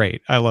 She was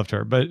great. I loved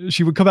her, but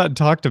she would come out and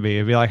talk to me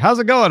and be like, "How's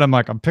it going?" I'm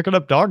like, "I'm picking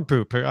up dog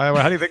poop.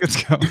 How do you think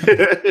it's going?"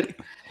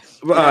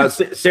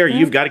 Sarah,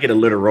 you've got to get a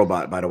litter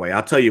robot, by the way.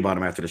 I'll tell you about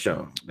them after the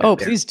show.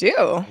 Please do.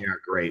 Yeah,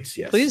 great.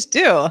 Yes. Please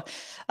do.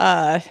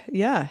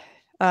 Yeah.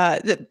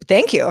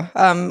 Thank you.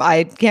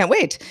 I can't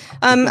wait.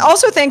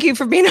 Also, thank you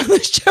for being on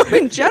the show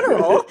in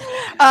general.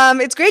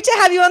 It's great to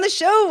have you on the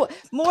show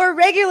more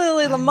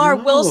regularly,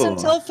 Lamarr Wilson.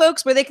 Tell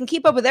folks where they can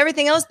keep up with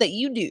everything else that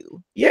you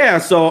do. Yeah,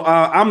 so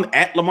I'm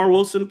at Lamarr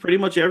Wilson pretty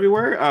much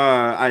everywhere.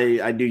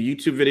 I do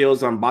YouTube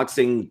videos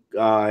unboxing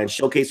and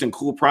showcasing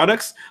cool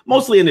products,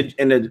 mostly in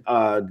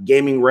the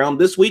gaming realm.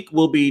 This week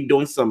we'll be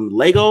doing some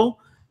Lego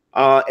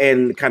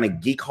and kind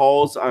of geek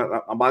hauls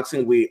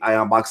unboxing. I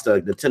unboxed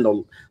the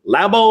Nintendo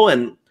Labo,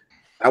 and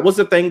that was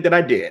the thing that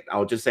I did.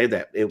 I'll just say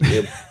that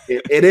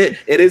it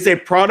is a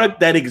product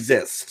that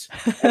exists.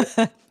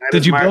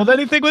 Did you build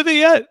anything with it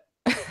yet?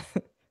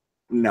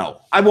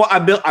 No, I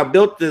built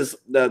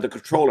the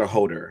controller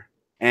holder.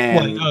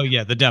 And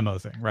the demo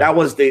thing. Right. That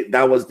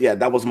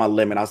was my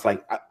limit. I was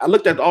like, I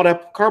looked at all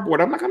that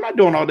cardboard. I'm like, I'm not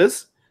doing all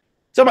this.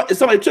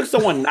 Somebody took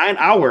someone 9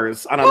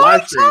 hours on a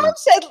live stream. Tom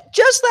said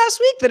just last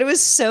week that it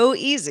was so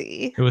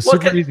easy. It was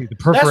super easy. The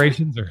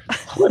perforations are.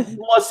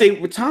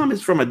 Tom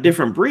is from a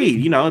different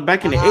breed. You know,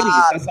 back in the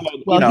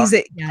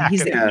 80s.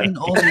 He's an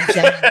older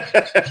gentleman.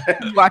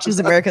 He watches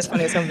America's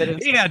Funniest Home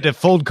Videos. He had to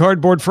fold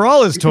cardboard for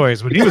all his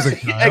toys when he was a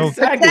child.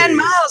 Exactly. 10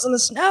 miles in the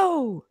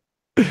snow.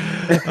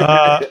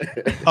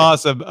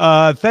 Awesome.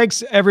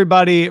 Thanks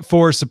everybody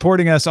for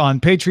supporting us on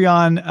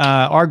Patreon.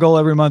 Our goal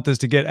every month is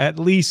to get at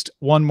least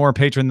one more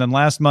patron than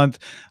last month.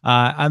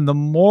 And the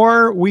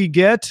more we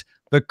get,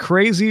 the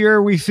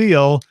crazier we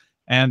feel.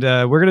 And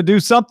we're going to do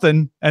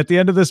something at the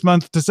end of this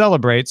month to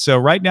celebrate. So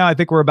right now, I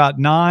think we're about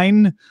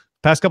 9.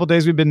 Past couple of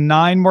days, we've been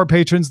 9 more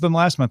patrons than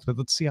last month, but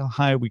let's see how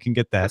high we can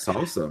get that. That's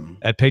awesome.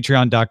 At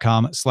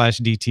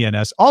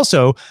patreon.com/DTNS.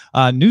 Also,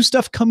 new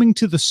stuff coming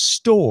to the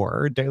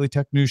store,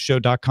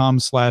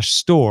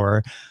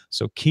 dailytechnewsshow.com/store.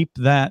 So keep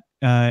that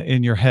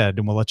in your head,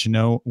 and we'll let you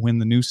know when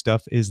the new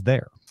stuff is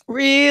there.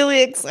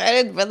 Really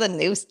excited for the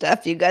new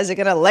stuff. You guys are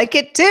going to like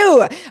it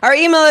too. Our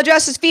email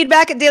address is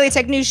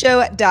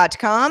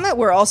feedback@dailytechnewsshow.com.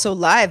 We're also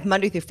live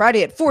Monday through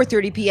Friday at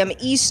 4:30 p.m.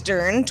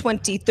 Eastern,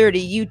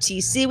 2030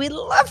 UTC. We'd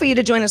love for you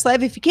to join us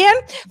live if you can.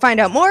 Find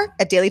out more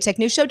at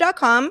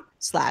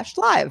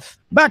dailytechnewsshow.com/live.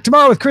 Back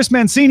tomorrow with Chris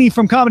Mancini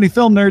from Comedy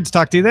Film Nerds.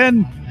 Talk to you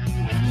then.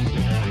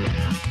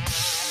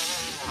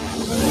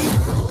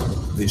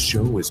 This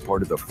show is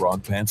part of the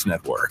Frog Pants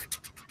Network.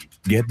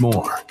 Get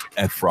more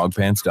at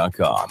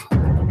frogpants.com.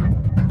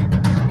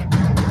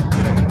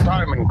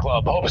 Diamond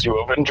Club hopes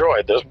you have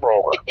enjoyed this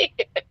program.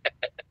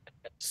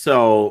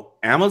 So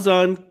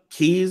Amazon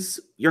keys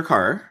your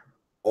car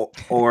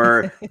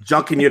or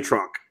junk in your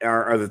trunk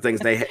are the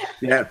things they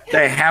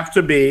have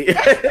to be.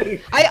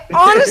 I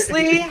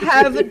honestly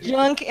have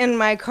junk in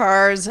my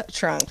car's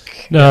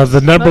trunk. No,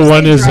 the number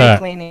one is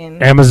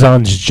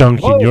Amazon's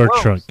junk in your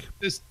trunk.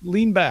 Just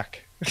lean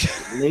back.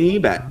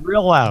 Lean back.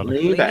 Real loud.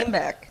 Lean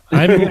back.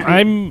 I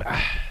don't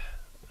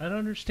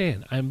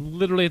understand. I'm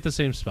literally at the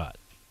same spot.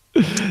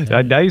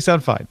 Now you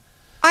sound fine.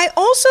 I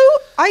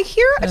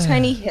hear a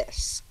tiny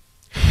hiss.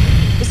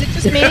 Is it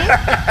just me?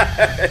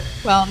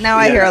 Well, now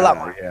I hear a lot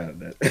more.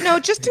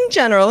 No, just in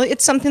general,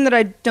 it's something that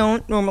I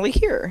don't normally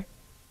hear.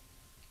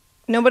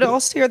 Nobody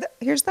else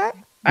hears that?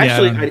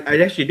 Actually,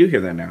 I actually do hear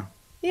that now.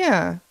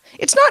 Yeah.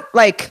 It's not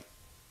like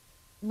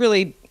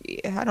really,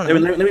 I don't know.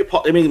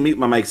 Let me mute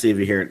my mic, see if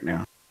you hear it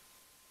now.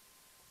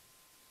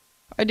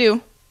 I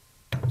do.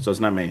 So it's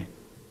not me.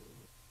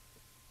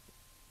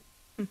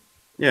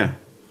 Yeah.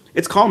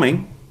 It's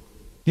calming.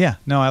 Yeah,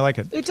 no, I like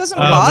it. It doesn't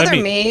bother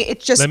me.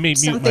 It's just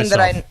something that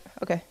I...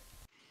 Okay.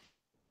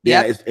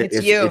 Yeah,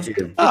 it's you.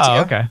 Oh,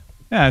 okay.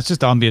 Yeah, it's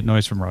just ambient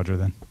noise from Roger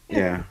then.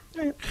 Yeah.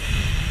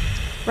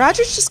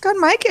 Roger's just got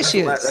mic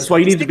issues. That's why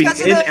you need to be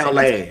in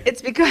LA.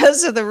 It's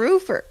because of the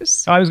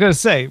roofers. I was going to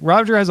say,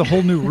 Roger has a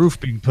whole new roof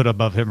being put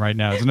above him right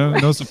now. It's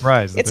no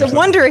surprise. It's a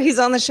wonder he's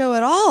on the show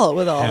at all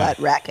with all that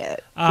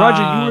racket.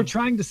 Roger, you were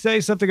trying to say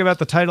something about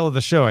the title of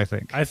the show, I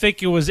think. I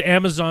think it was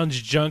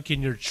Amazon's Junk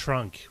in Your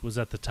Trunk was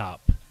at the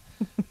top.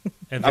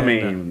 And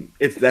then,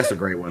 that's a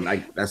great one.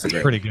 That's a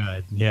great pretty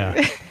good,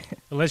 yeah.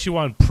 Unless you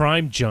want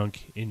Prime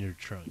Junk in your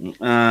trunk.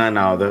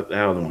 No, the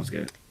other one's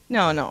good.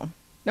 No.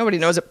 Nobody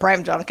knows what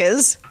Prime Junk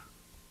is.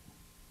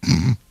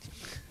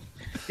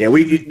 Yeah,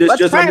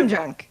 What's Prime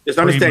Junk? Just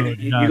understand,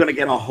 you're going to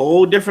get a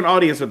whole different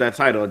audience with that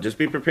title. Just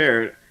be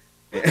prepared.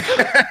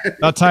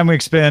 About time we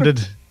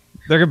expanded.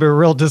 They're going to be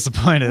real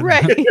disappointed.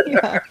 Right.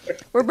 Yeah.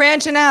 We're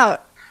branching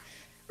out.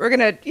 We're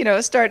going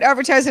to, start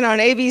advertising on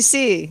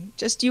ABC.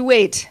 Just you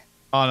wait.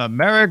 On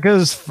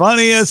America's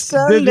Funniest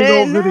Sunday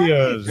Digital night.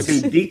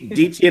 Videos.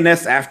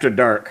 DTNS After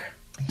Dark.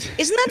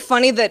 Isn't that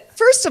funny that,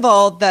 first of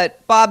all,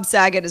 that Bob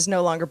Saget is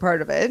no longer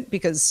part of it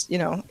because,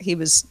 he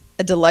was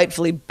a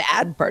delightfully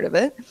bad part of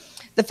it.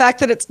 The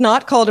fact that it's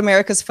not called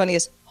America's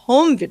Funniest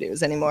Home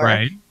Videos anymore.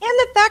 Right. And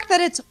the fact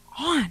that it's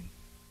on.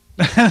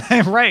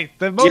 Right.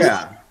 The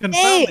most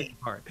confounding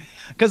part.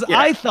 Because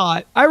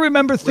I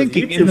remember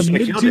thinking in the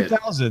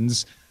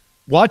mid-2000s,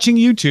 watching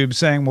YouTube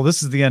saying, well,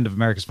 this is the end of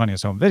America's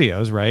Funniest Home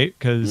Videos, right?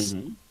 Because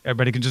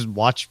everybody can just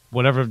watch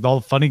whatever, all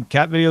the funny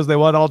cat videos they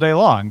want all day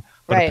long.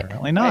 But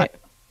apparently not. Right.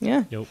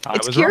 Yeah. Nope.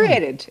 It's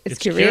curated. It's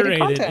curated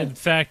content. In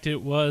fact, it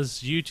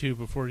was YouTube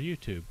before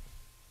YouTube.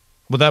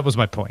 Well, that was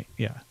my point.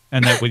 Yeah.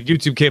 And that when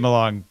YouTube came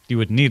along, you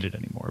wouldn't need it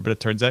anymore. But it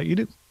turns out you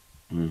do.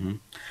 Mm-hmm.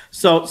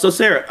 So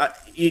Sarah,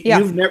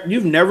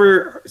 you've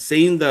never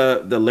seen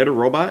the litter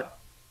robot?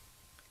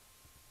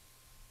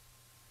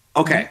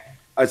 Okay.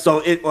 I'll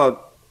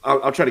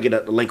try to get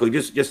a link.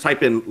 Just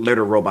type in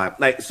litter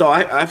robot.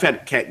 I've had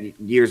a cat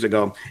years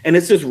ago, and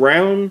it's this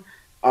round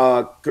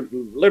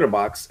litter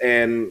box,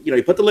 and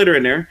you put the litter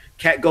in there.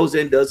 Cat goes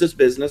in, does its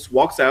business,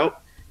 walks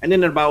out, and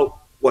then in about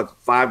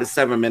 5 to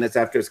 7 minutes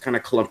after it's kind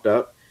of clumped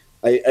up,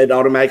 it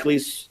automatically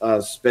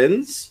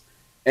spins,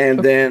 and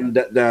then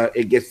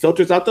it gets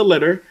filters out the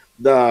litter.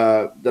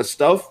 The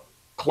stuff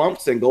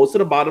clumps and goes to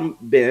the bottom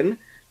bin,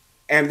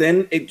 and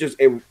then it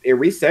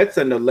resets,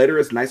 and the litter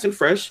is nice and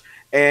fresh.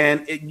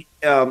 And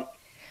so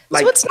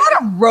it's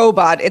not a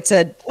robot. It's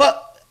an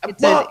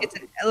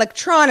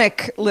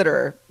electronic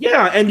litter.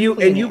 Yeah, and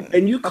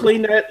you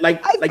clean that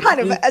I kind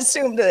of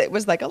assumed that it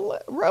was like a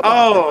robot.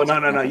 Oh no!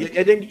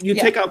 And then you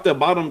take out the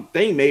bottom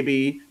thing,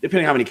 maybe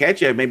depending on how many cats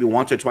you have, maybe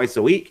once or twice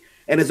a week,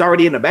 and it's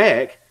already in the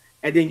bag.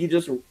 And then you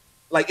just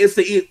it's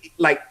the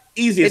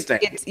easiest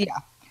thing.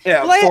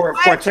 Yeah. Well,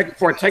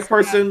 for a tech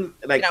person,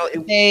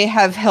 they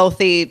have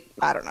healthy.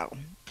 I don't know.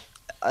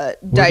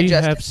 Where do you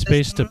have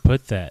space to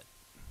put that?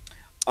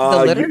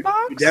 The litter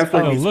box? You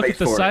definitely need look space at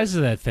the for size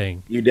of that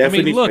thing. You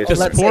definitely look,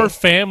 this poor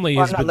family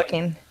I'm has not been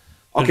looking.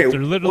 Okay,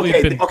 they're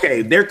literally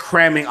okay, they're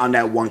cramming on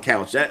that one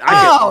couch. Where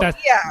the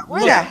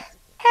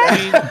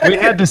heck? We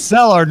had to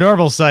sell our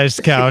normal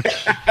sized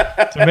couch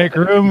to make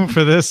room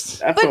for this.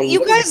 But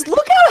you guys,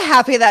 look how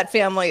happy that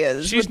family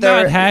is. She's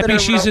not happy.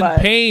 She's in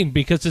pain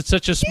because it's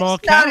such a small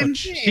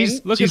couch.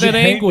 Look at that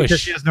anguish.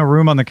 She has no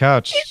room on the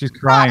couch. She's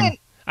crying.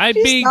 I'm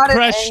being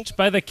crushed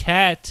by the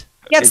cat.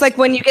 Yeah, it's like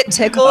when you get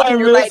tickled and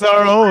you're like,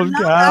 I'm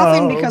not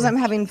laughing because I'm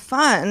having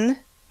fun.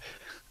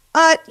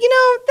 That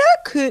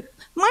could.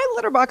 My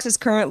litter box is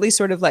currently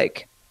sort of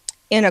like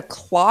in a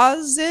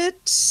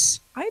closet.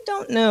 I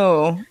don't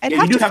know. I'd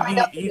have to find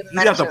out the dimension.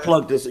 You have to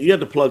plug this. You have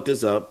to plug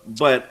this up.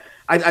 But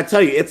I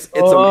tell you, it's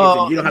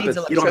amazing. You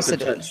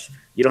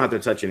don't have to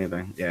touch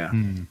anything. Yeah.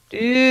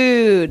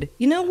 Dude,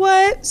 you know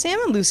what? Sam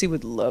and Lucy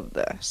would love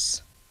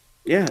this.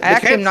 Yeah. I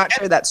actually am not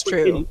sure that's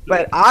true,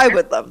 but I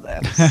would love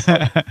this.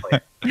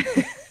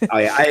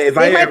 If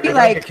I ever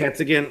get cats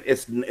again,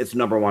 it's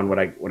number one what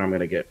I'm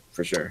gonna get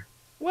for sure.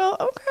 Well,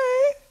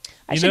 okay.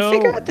 I should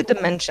figure out the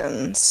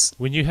dimensions.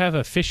 When you have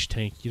a fish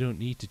tank, you don't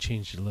need to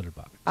change the litter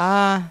box.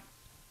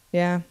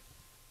 Yeah.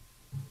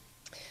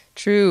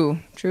 True.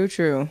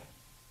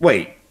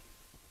 Wait.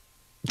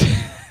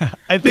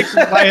 I think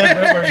my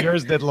head went where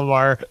yours did,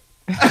 Lamarr.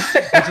 Which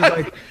is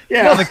like,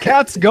 the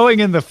cat's going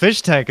in the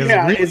fish tank.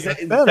 Is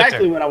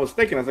exactly what I was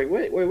thinking. I was like,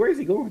 wait, where is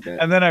he going with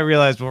that? And then I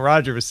realized what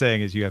Roger was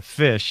saying is you have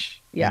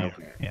fish. Yeah.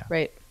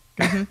 Right.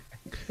 Mm-hmm.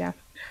 Yeah.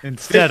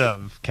 Instead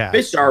of cats.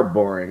 Fish are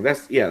boring.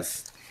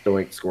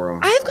 Stoic squirrel.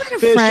 I've got a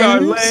Fish friend. are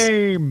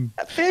lame.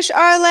 Fish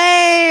are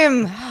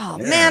lame. Oh,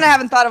 man, I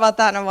haven't thought about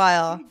that in a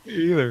while.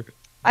 Either.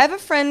 I have a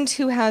friend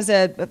who has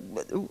a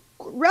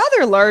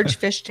rather large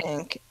fish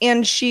tank,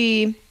 and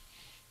I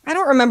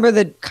don't remember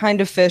the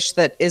kind of fish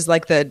that is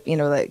like the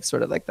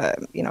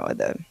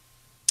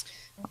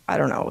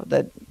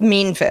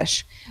mean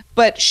fish,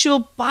 but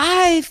she'll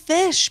buy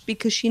fish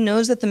because she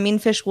knows that the mean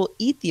fish will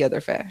eat the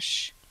other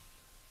fish.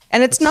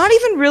 And it's not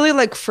even really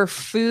like for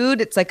food.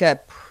 It's like a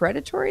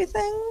predatory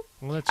thing.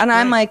 Well, and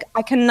I'm like,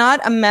 I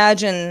cannot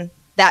imagine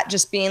that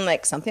just being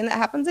like something that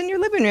happens in your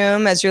living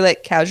room as you're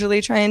like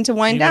casually trying to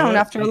wind down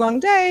after a long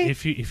day.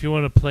 If you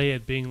want to play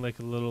it being like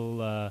a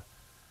little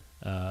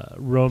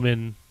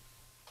Roman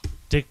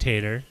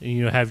dictator,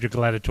 and have your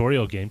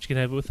gladiatorial games, you can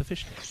have it with the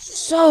fishnet.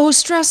 So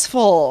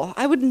stressful.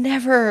 I would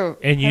never.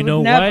 And you know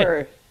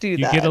what? You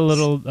get a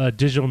little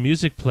digital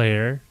music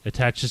player,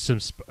 attach to some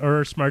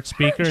or smart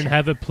speaker, and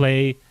have it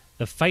play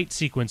the fight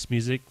sequence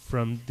music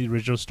from the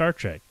original Star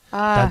Trek.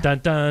 Dun, dun,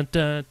 dun,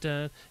 dun,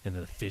 dun, and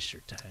the fish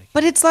are tagging.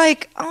 But it's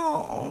like,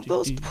 oh,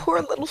 those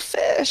poor little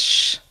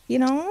fish.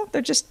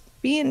 They're just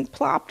being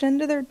plopped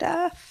into their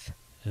death.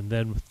 And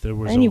then there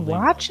was. And you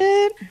watch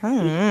it.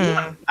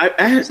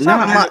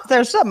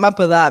 There's something up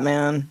with that,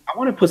 man. I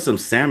want to put some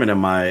salmon in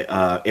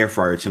my air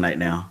fryer tonight.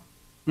 Now.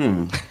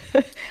 I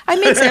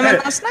made salmon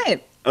last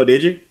night. Oh,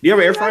 did you? Do you have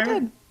an air fryer? I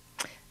did.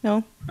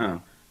 No.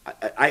 Oh,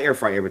 I air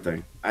fry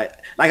everything.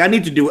 We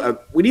need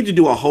to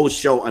do a whole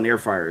show on air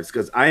fryers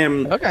because I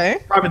am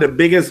probably the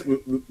biggest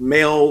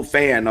male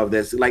fan of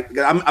this. Like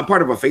I'm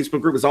part of a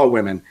Facebook group. It's all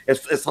women.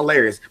 It's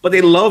hilarious, but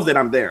they love that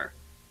I'm there.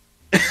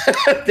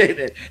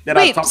 that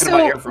I'm talking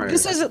about air fryers.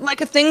 This is like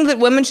a thing that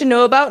women should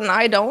know about, and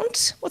I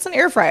don't. What's an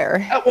air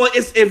fryer? Well,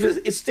 it's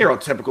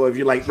stereotypical. If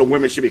you like, the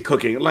women should be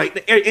cooking.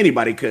 Like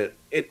anybody could.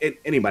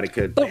 Anybody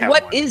could. But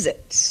what is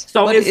it?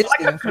 So it's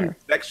like a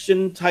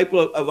convection type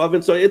of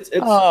oven. So it's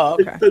so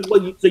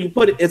you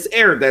put it. It's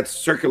air that's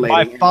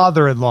circulating. My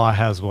father-in-law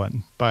has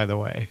one, by the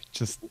way.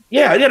 That's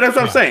what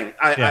I'm saying.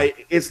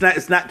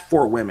 It's not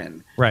for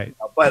women, right?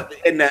 But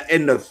in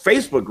the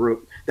Facebook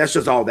group, that's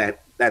just all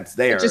that's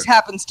there. It just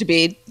happens to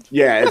be.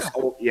 Yeah.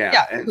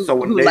 And so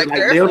when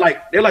they're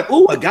like,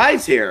 ooh, a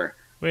guy's here.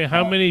 Wait,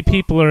 how many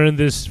people are in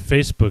this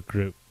Facebook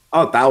group?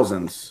 Oh,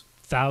 thousands.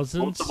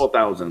 Thousands. Multiple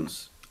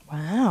thousands.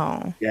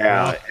 Wow.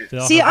 Yeah.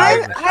 See,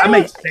 I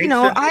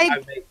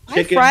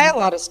fry a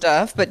lot of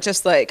stuff, but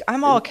just like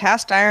I'm all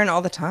cast iron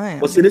all the time.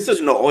 Well, see, this is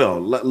no oil,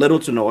 little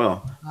to no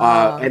oil,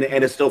 and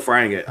it's still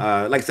frying it.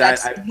 Like I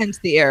said, hence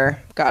the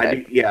air. Got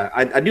it.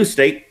 I do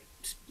steak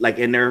like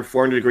in there,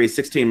 400 degrees,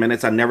 16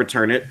 minutes. I never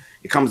turn it.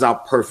 It comes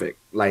out perfect.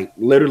 Like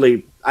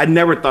literally, I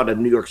never thought a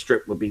New York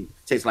strip would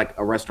taste like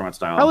a restaurant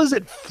style. How is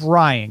it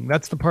frying?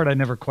 That's the part I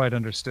never quite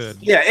understood.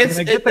 Yeah,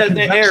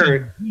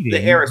 the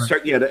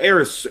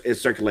air is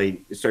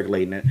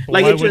circulating it.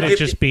 Well, why wouldn't it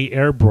just be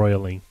air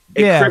broiling?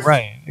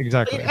 Right,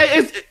 exactly.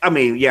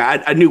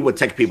 I knew what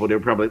tech people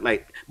did probably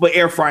like, but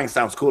air frying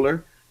sounds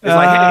cooler. It's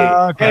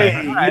like,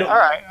 hey, all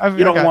right.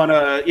 You don't want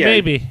to. Yeah,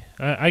 maybe.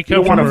 I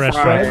come from a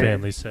restaurant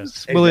family, so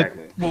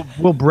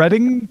will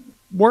breading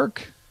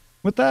work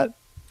with that?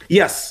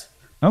 Yes.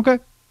 Okay.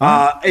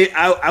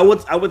 I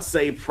would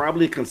say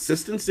probably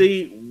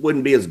consistency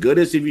wouldn't be as good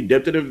as if you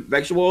dipped it in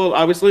vegetable oil,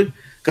 obviously,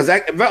 because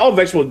all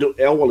vegetable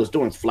oil is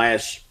doing is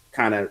flash,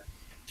 kind of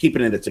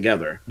keeping it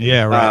together.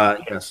 Yeah,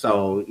 right.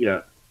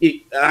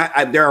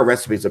 There are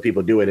recipes that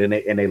people do it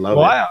and they love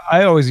it.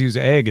 I always use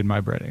egg in my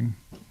breading.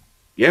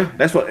 Yeah,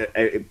 that's what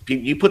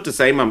you put the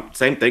same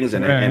things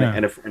in it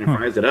and it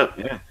fries it up.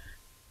 Yeah,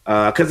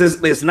 because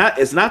it's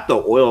not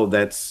the oil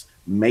that's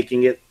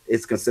making it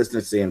its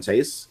consistency and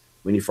taste.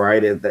 When you fry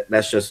it,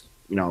 that's just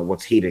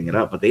what's heating it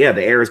up. But the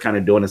air is kind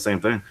of doing the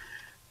same thing.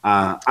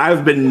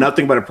 I've been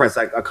nothing but impressed.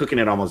 I'm cooking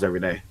it almost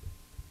every day.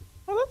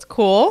 Oh, that's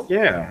cool.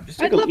 Yeah,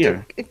 I'd love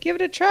to give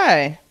it a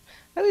try.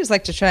 I always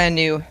like to try a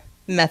new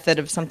method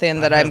of something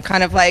that I'm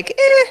kind of like,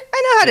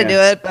 I know how to do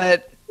it,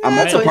 but I'm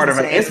also part of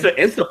an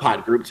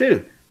Instapot group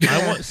too.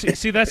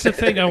 See, that's the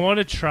thing. I want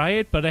to try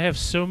it, but I have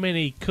so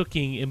many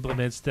cooking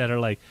implements that are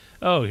like,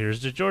 oh,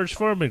 here's the George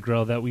Foreman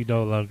grill that we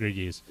no longer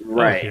use.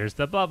 Right. Oh, here's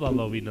the blah, blah,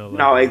 blah we no longer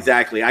No,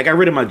 exactly. I got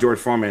rid of my George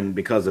Foreman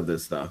because of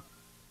this stuff.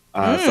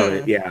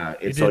 So, yeah.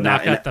 It did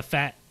knock out the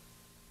fat.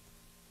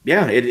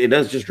 Yeah, it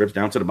does just drips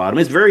down to the bottom.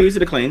 It's very easy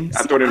to clean.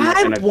 I find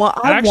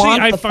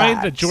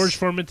the George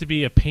Foreman to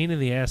be a pain in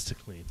the ass to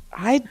clean.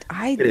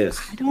 It is.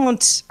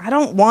 I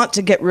don't want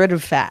to get rid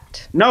of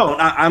fat. No,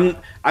 I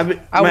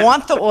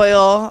want the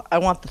oil. I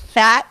want the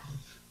fat.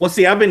 Well,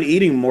 see, I've been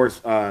eating more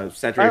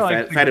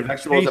saturated fatty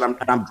vegetables, and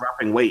I'm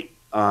dropping weight.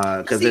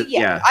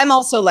 I'm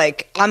also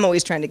like I'm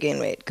always trying to gain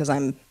weight because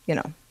I'm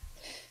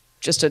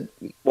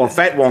Well,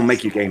 fat won't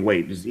make you gain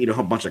weight. Just eat a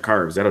whole bunch of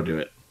carbs. That'll do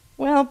it.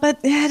 Well, but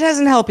it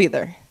doesn't help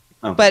either.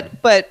 Okay.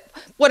 But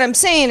what I'm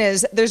saying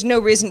is there's no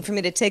reason for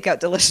me to take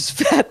out delicious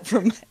fat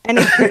from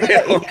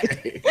anything.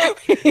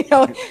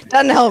 It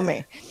doesn't help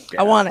me. Yeah.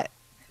 I want it.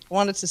 I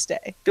want it to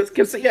stay.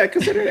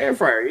 Consider an air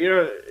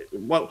fryer.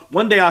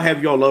 One day I'll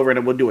have you all over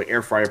and we'll do an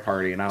air fryer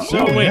party. And is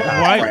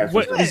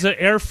an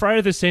air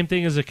fryer the same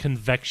thing as a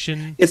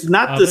convection? It's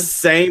not the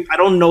same. I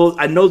don't know.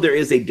 I know there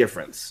is a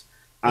difference.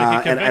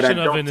 Like a convection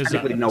oven is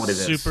a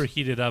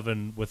superheated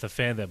oven with a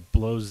fan that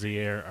blows the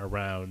air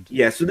around.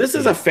 Yeah, so this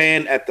is a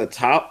fan at the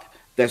top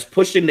that's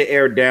pushing the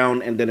air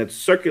down, and then it's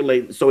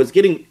circulating. So it's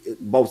getting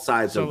both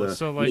sides of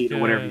the meat or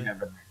whatever you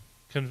have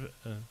in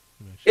there.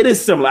 It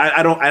is similar.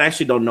 I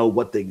actually don't know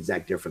what the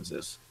exact difference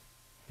is.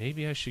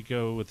 Maybe I should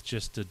go with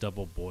just a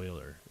double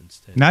boiler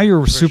instead. Now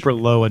you're super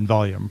low in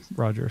volume,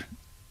 Roger.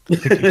 I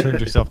think you turned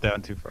yourself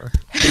down too far.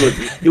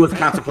 He was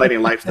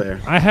contemplating life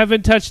there. I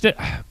haven't touched it.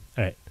 All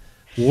right.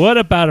 What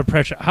about a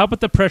pressure? How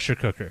about the pressure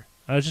cooker?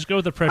 I'll just go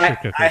with the pressure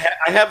cooker.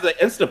 I have the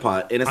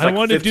Instapot, and it's I like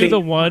want 15. to do the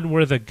one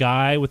where the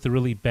guy with the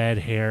really bad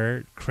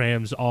hair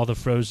crams all the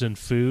frozen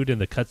food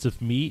and the cuts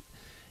of meat,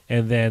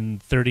 and then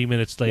 30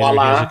 minutes later he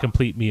has a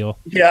complete meal.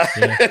 Yeah.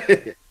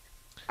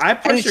 I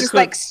And it's just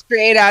like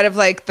straight out of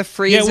like the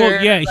freezer.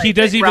 He like,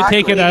 doesn't even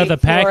take it out of the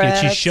package. He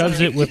florets. shoves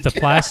it with the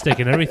plastic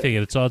and everything,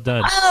 and it's all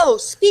done. Oh,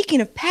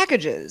 speaking of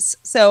packages,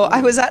 so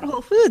I was at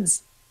Whole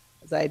Foods,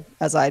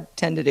 as I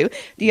tend to do,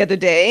 the other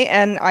day,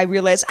 and I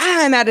realized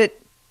I'm at a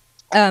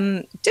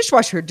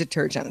dishwasher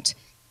detergent.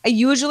 I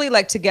usually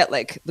like to get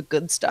like the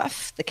good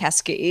stuff, the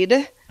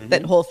Cascade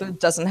that Whole Foods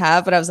doesn't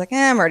have, but I was like,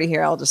 I'm already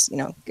here. I'll just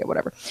get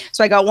whatever.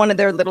 So I got one of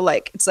their little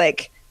it's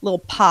like little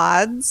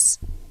pods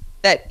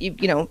that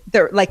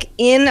they're like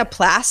in a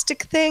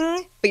plastic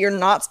thing, but you're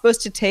not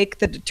supposed to take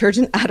the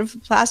detergent out of the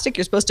plastic.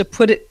 You're supposed to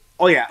put it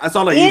that's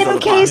all I use.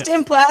 encased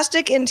in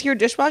plastic into your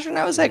dishwasher. And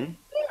I was like,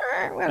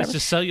 whatever. It's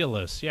just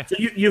cellulose, yeah. So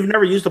you've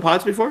never used the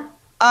pods before?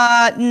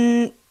 Not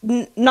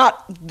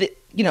the,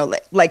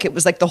 like it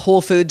was like the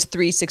Whole Foods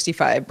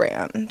 365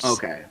 brand.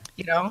 Okay.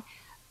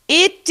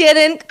 It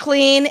didn't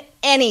clean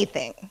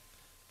anything.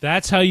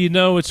 That's how you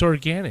know it's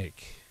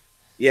organic.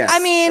 Yeah. I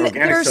mean,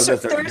 Organic there are still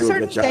doesn't certain do a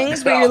good job.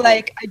 things where you're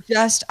like,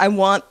 I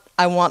want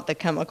the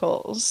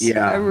chemicals.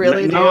 Yeah. I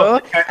really No,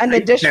 do. And the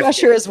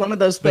dishwasher is one of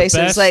those places.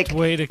 best Like,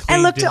 way to I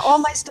clean looked at all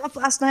my stuff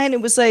last night and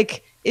it was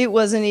like, it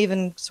wasn't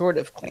even sort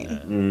of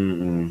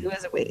clean. It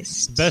was a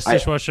waste. The best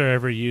dishwasher I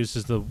ever used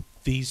is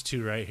these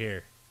two right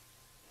here.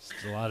 It's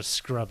a lot of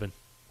scrubbing.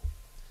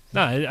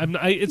 No,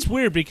 it's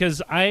weird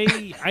because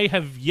I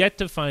have yet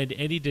to find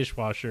any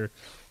dishwasher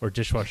or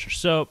dishwasher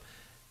soap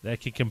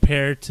that can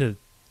compare to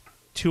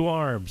 2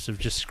 arms of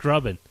just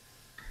scrubbing.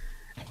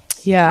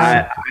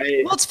 Yeah.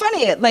 Well, it's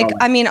funny. Like,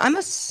 I mean, I'm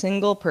a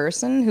single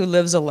person who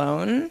lives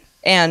alone,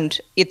 and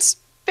it's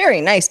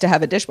very nice to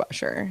have a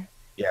dishwasher.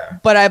 Yeah.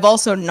 But I've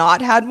also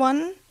not had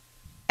one,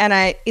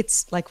 and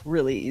it's like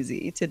really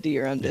easy to do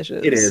your own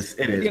dishes. It is.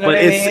 You know but what I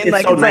it's mean?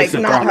 Like, so it's nice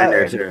like to throw not them in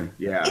there hard. too.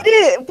 Yeah. It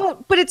is,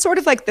 but it's sort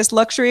of like this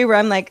luxury where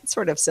I'm like, it's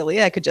sort of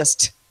silly. I could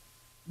just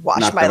wash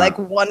Knock my them like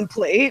out. one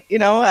plate,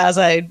 as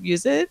I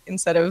use it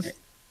instead of.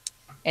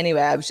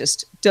 Anyway, I was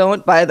just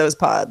don't buy those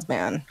pods,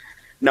 man.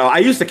 No, I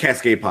use the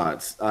Cascade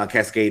pods,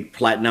 Cascade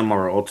Platinum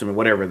or Ultimate,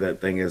 whatever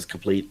that thing is,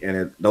 complete,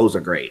 and those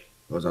are great.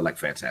 Those are like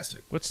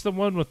fantastic. What's the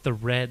one with the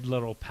red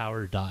little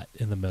power dot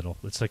in the middle?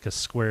 It's like a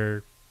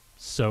square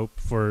soap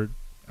for.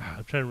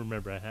 I'm trying to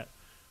remember.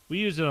 We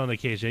use it on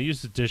occasion. I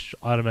use the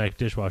automatic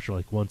dishwasher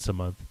like once a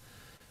month,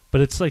 but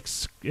it's like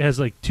it has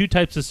like 2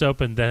 types of soap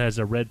and then has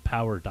a red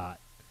power dot.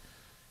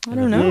 I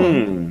don't know. I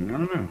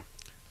don't know.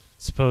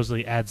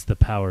 Supposedly adds the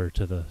power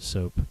to the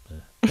soap.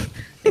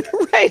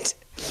 Right.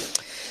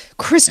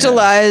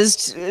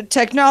 Crystallized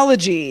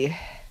technology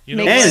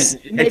makes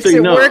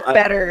it work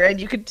better,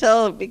 and you could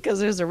tell because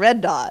there's a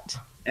red dot.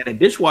 And a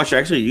dishwasher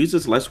actually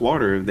uses less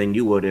water than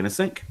you would in a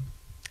sink.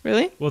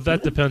 Really? Well,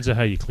 that depends on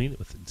how you clean it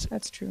with it.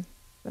 That's true.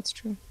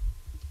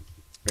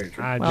 Very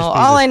true. Well,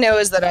 all I know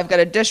is that I've got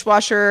a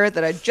dishwasher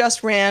that I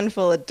just ran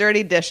full of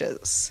dirty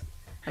dishes.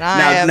 And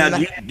I am now,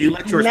 do you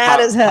let yours mad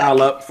as heck.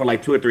 pile up for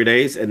like 2 or 3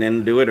 days and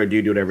then do it, or do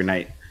you do it every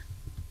night?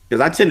 Because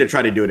I tend to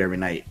try to do it every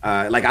night.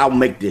 Like I'll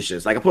make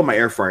dishes. Like I put my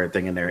air fryer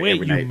thing in there every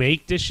night. Wait, you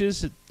make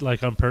dishes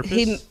like on purpose?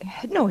 He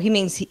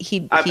means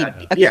he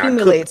yeah,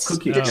 accumulates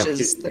cooking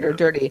dishes that are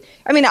dirty.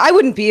 I mean, I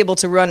wouldn't be able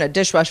to run a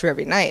dishwasher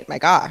every night. My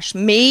gosh,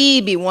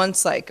 maybe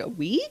once like a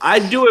week. I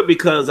do it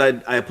because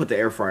I put the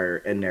air fryer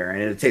in there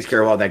and it takes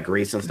care of all that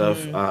grease and stuff.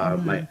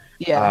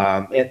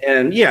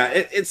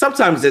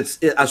 Sometimes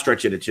I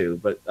stretch it too,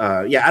 but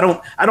I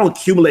don't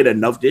accumulate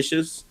enough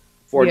dishes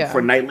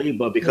for nightly,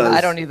 but because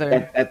I don't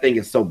either. That thing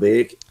is so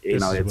big,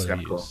 This is it's what I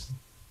kind of cool. use.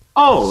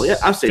 Oh yeah,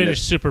 I've seen Finnish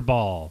this. Super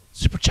Ball,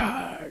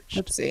 supercharged.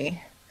 Let's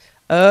see.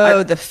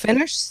 Oh, the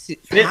Finnish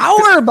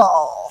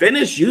Powerball.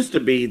 Finish used to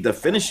be the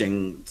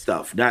finishing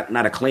stuff,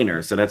 not a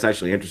cleaner. So that's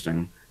actually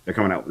interesting.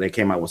 They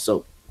came out with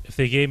soap. If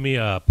they gave me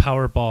a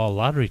Powerball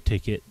lottery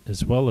ticket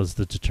as well as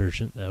the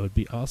detergent, that would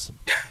be awesome.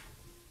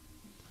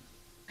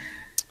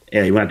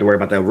 Yeah, you won't have to worry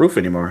about that roof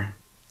anymore.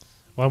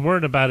 Well, I'm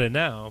worried about it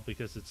now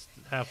because it's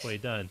halfway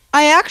done.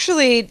 I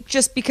actually,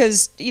 just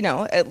because,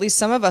 at least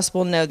some of us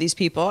will know these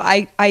people,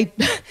 I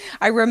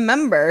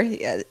remember,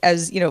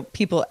 as,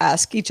 people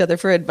ask each other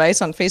for advice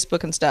on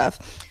Facebook and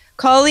stuff,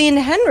 Colleen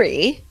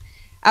Henry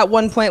at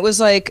one point was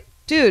like,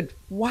 dude,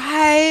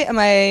 why am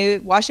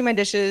I washing my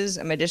dishes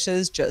and my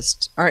dishes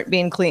just aren't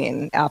being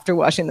clean after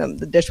washing them,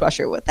 the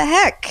dishwasher? What the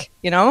heck?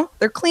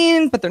 They're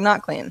clean, but they're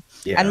not clean.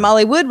 Yeah. And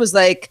Molly Wood was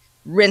like,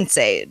 rinse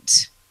aid.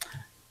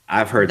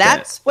 I've heard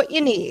That's what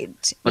you need.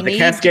 But You the need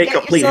Cascade to get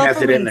Complete yourself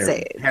has a it in rinse there.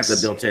 aid. Has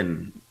it built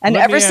in. And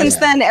Let ever me since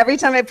ask- then, every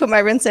time I put my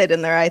rinse aid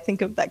in there, I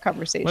think of that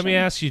conversation. Let me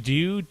ask you, do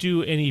you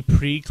do any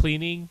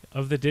pre-cleaning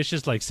of the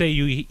dishes? Like, say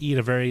you eat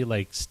a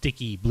very,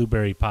 sticky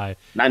blueberry pie.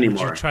 Not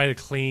anymore. Would you try to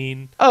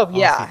clean? Oh, off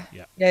yeah.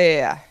 it?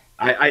 Yeah.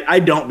 I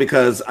don't,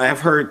 because I have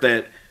heard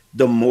that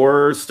the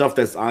more stuff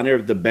that's on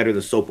there, the better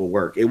the soap will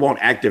work. It won't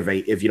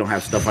activate if you don't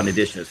have stuff on the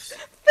dishes.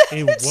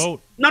 It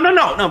won't. No.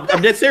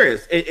 I'm dead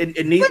serious.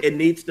 It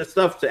needs the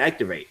stuff to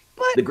activate.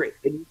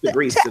 It needs the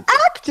grease to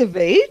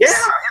activate. Yeah,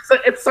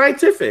 it's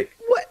scientific.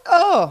 What?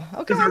 Oh,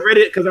 okay. Because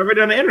I read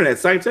it on the internet.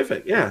 It's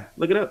scientific. Yeah,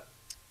 look it up.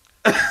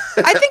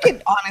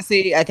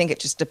 I think it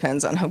just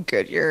depends on how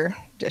good your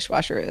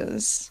dishwasher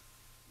is.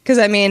 Because,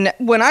 I mean,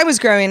 when I was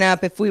growing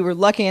up, if we were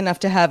lucky enough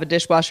to have a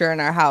dishwasher in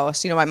our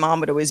house, my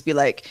mom would always be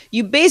like,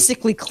 you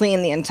basically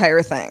clean the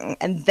entire thing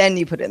and then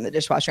you put it in the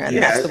dishwasher, and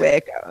that's the way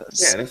it goes.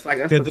 Yeah, that's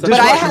like but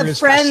I have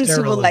friends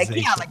who will like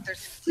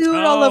there's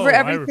food all over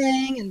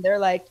everything, and they're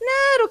like,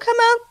 nah, it'll come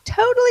out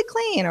totally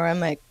clean. Or I'm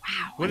like,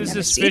 wow. What is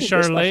this fish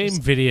are lame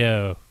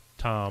video,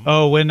 Tom?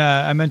 Oh, when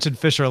I mentioned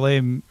fish are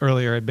lame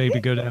earlier, I'd maybe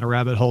go down a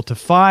rabbit hole to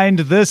find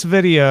this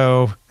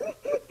video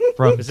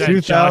from Is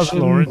that Josh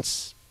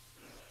Lawrence?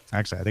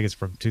 Actually, I think it's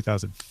from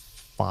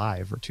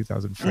 2005 or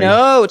 2004.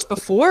 No, it's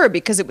before,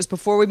 because it was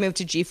before we moved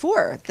to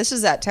G4. This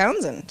is at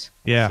Townsend.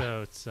 Yeah.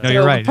 So it's, no,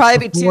 you're right.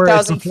 Probably be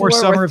 2004 before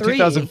summer or of 3.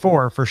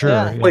 2004 for sure.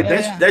 Yeah. Yeah. Wait,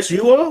 that's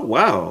you all?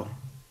 Wow.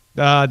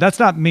 That's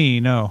not me,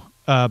 no.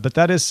 But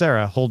that is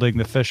Sarah holding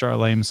the fish are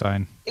lame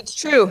sign. It's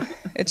true.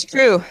 It's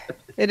true.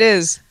 It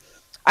is.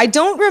 I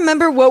don't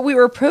remember what we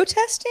were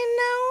protesting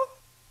now.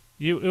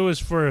 It was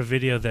for a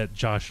video that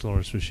Josh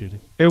Lawrence was shooting.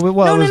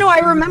 No, I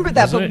remember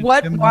that. But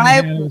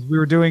why? We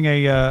were doing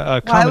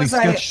a comedy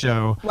sketch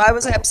show. Why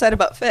was I upset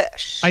about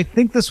fish? I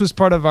think this was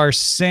part of our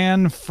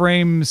San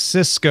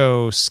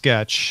Francisco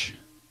sketch.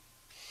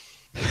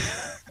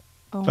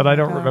 But I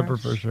don't remember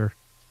for sure.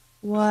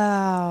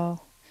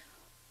 Wow.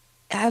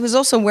 I was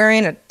also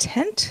wearing a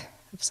tent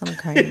of some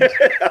kind.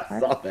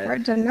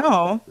 Hard to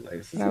know. Like,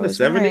 is this in the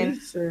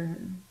 70s?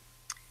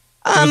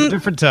 It was a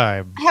different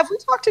time. Have we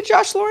talked to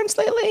Josh Lawrence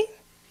lately?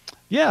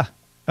 Yeah.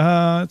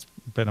 It's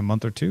been a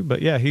month or two,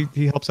 but yeah,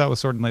 he helps out with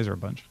Sword and Laser a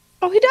bunch.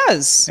 Oh, he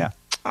does? Yeah.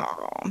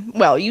 Oh,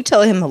 well, you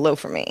tell him hello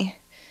for me.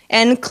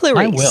 And Clarice.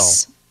 I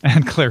will.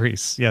 And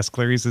Clarice. Yes,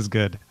 Clarice is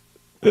good.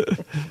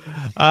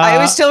 I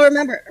always still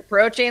remember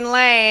Approaching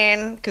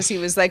Lane, because he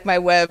was like my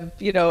web,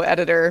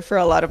 editor for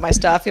a lot of my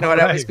stuff. I'd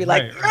always be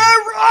like,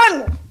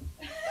 run!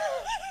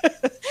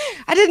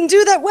 I didn't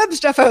do that web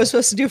stuff I was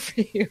supposed to do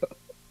for you.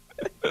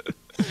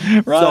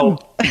 So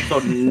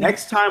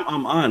next time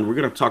I'm on, we're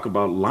going to talk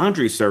about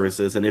laundry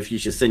services and if you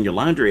should send your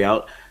laundry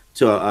out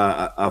to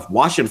a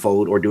wash and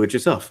fold or do it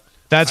yourself.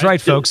 That's right,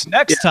 folks.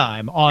 Next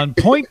time on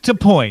Point to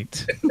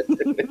Point.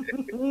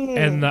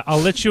 And I'll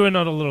let you in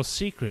on a little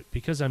secret.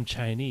 Because I'm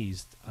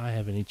Chinese, I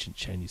have an ancient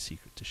Chinese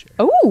secret to share.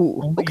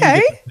 Oh,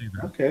 okay.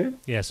 Okay.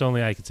 Yes,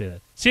 only I can say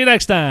that. See you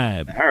next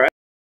time. All right.